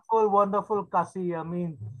 Wonderful, wonderful, Cassie. I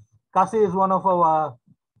mean, Cassie is one of our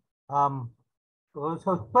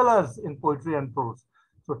pillars in poetry and prose.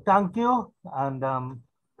 So thank you. And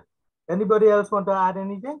anybody else want to add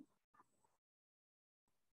anything?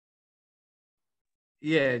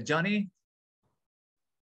 Yeah, Johnny?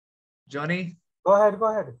 Johnny? Go ahead, go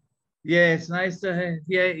ahead. Yeah, it's nice to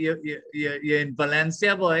hear you're in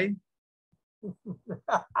Valencia, boy.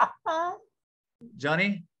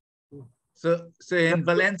 Johnny? So in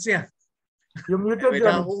Valencia. You muted with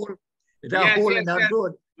Johnny. a hole in that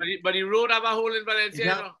road. But the road have a hole in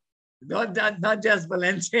Valencia. Not just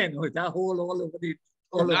Valencia, no, it's a hole all over the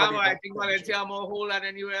I think Valencia have more hole than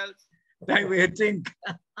anywhere else. That way I think.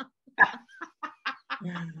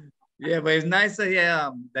 Yeah, but it's nice to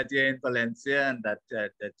hear that you're in Valencia and that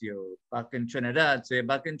you're back in Trinidad. So you're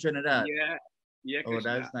back in Trinidad. Yeah. Oh,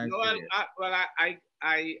 that's nice. No,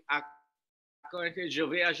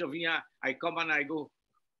 I come and I go.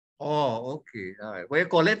 Oh, okay. All right. What do you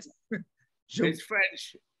call it? It's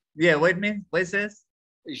French. Yeah, what it mean? What it says?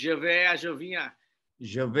 Je vais à je viens.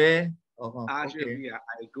 Je vais. Je viens.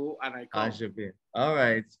 I go and I come. Je vais. All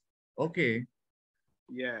right. Okay.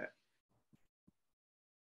 Yeah.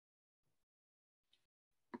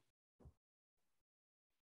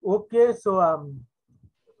 Okay, so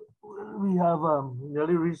we have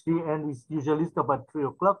nearly reached the end. We usually stop at 3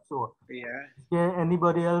 o'clock. So yeah. Is there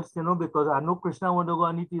anybody else, because I know Krishna want to go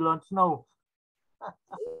and eat lunch now.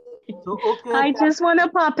 So, okay. I just want to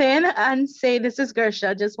pop in and say, this is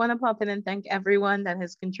Gersha. Just want to pop in and thank everyone that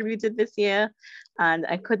has contributed this year. And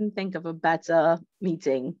I couldn't think of a better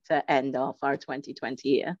meeting to end off our 2020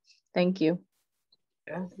 year. Thank you.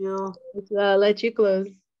 Thank you. I'll let you close.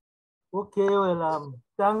 Okay, well,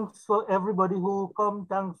 thanks for everybody who come.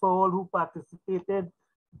 Thanks for all who participated.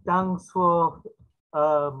 Thanks for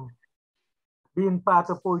being part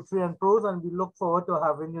of Poetry and Prose, and we look forward to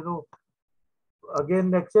having, again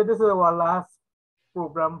next year. This is our last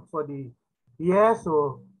program for the year.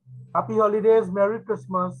 So happy holidays, Merry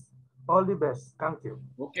Christmas, all the best. Thank you.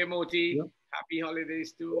 Okay, Moti. Yep. Happy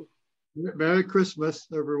holidays too. Merry Christmas,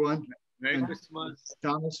 everyone. Merry Christmas.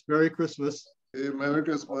 Thomas, Merry Christmas. Hey, Merry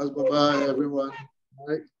Christmas. Bye-bye, everyone.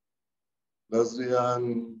 Bye. Leslie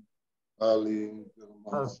and Arlene.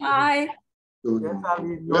 Bye.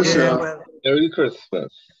 Merry Christmas.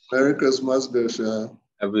 Merry Christmas, Bersha.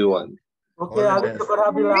 Everyone. Okay, I'll have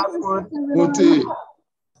the last word. Muti.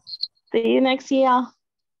 See you next year.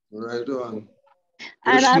 Right on.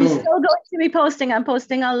 And I'm still going to be posting. I'm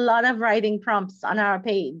posting a lot of writing prompts on our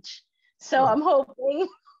page. So I'm hoping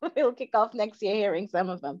we'll kick off next year hearing some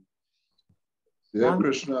of them. Yeah,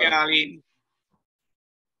 Krishna.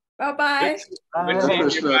 Bye-bye.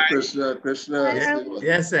 Krishna.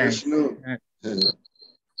 Yes, thanks. All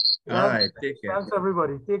right, take care. Thanks,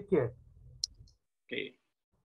 everybody. Take care. Okay.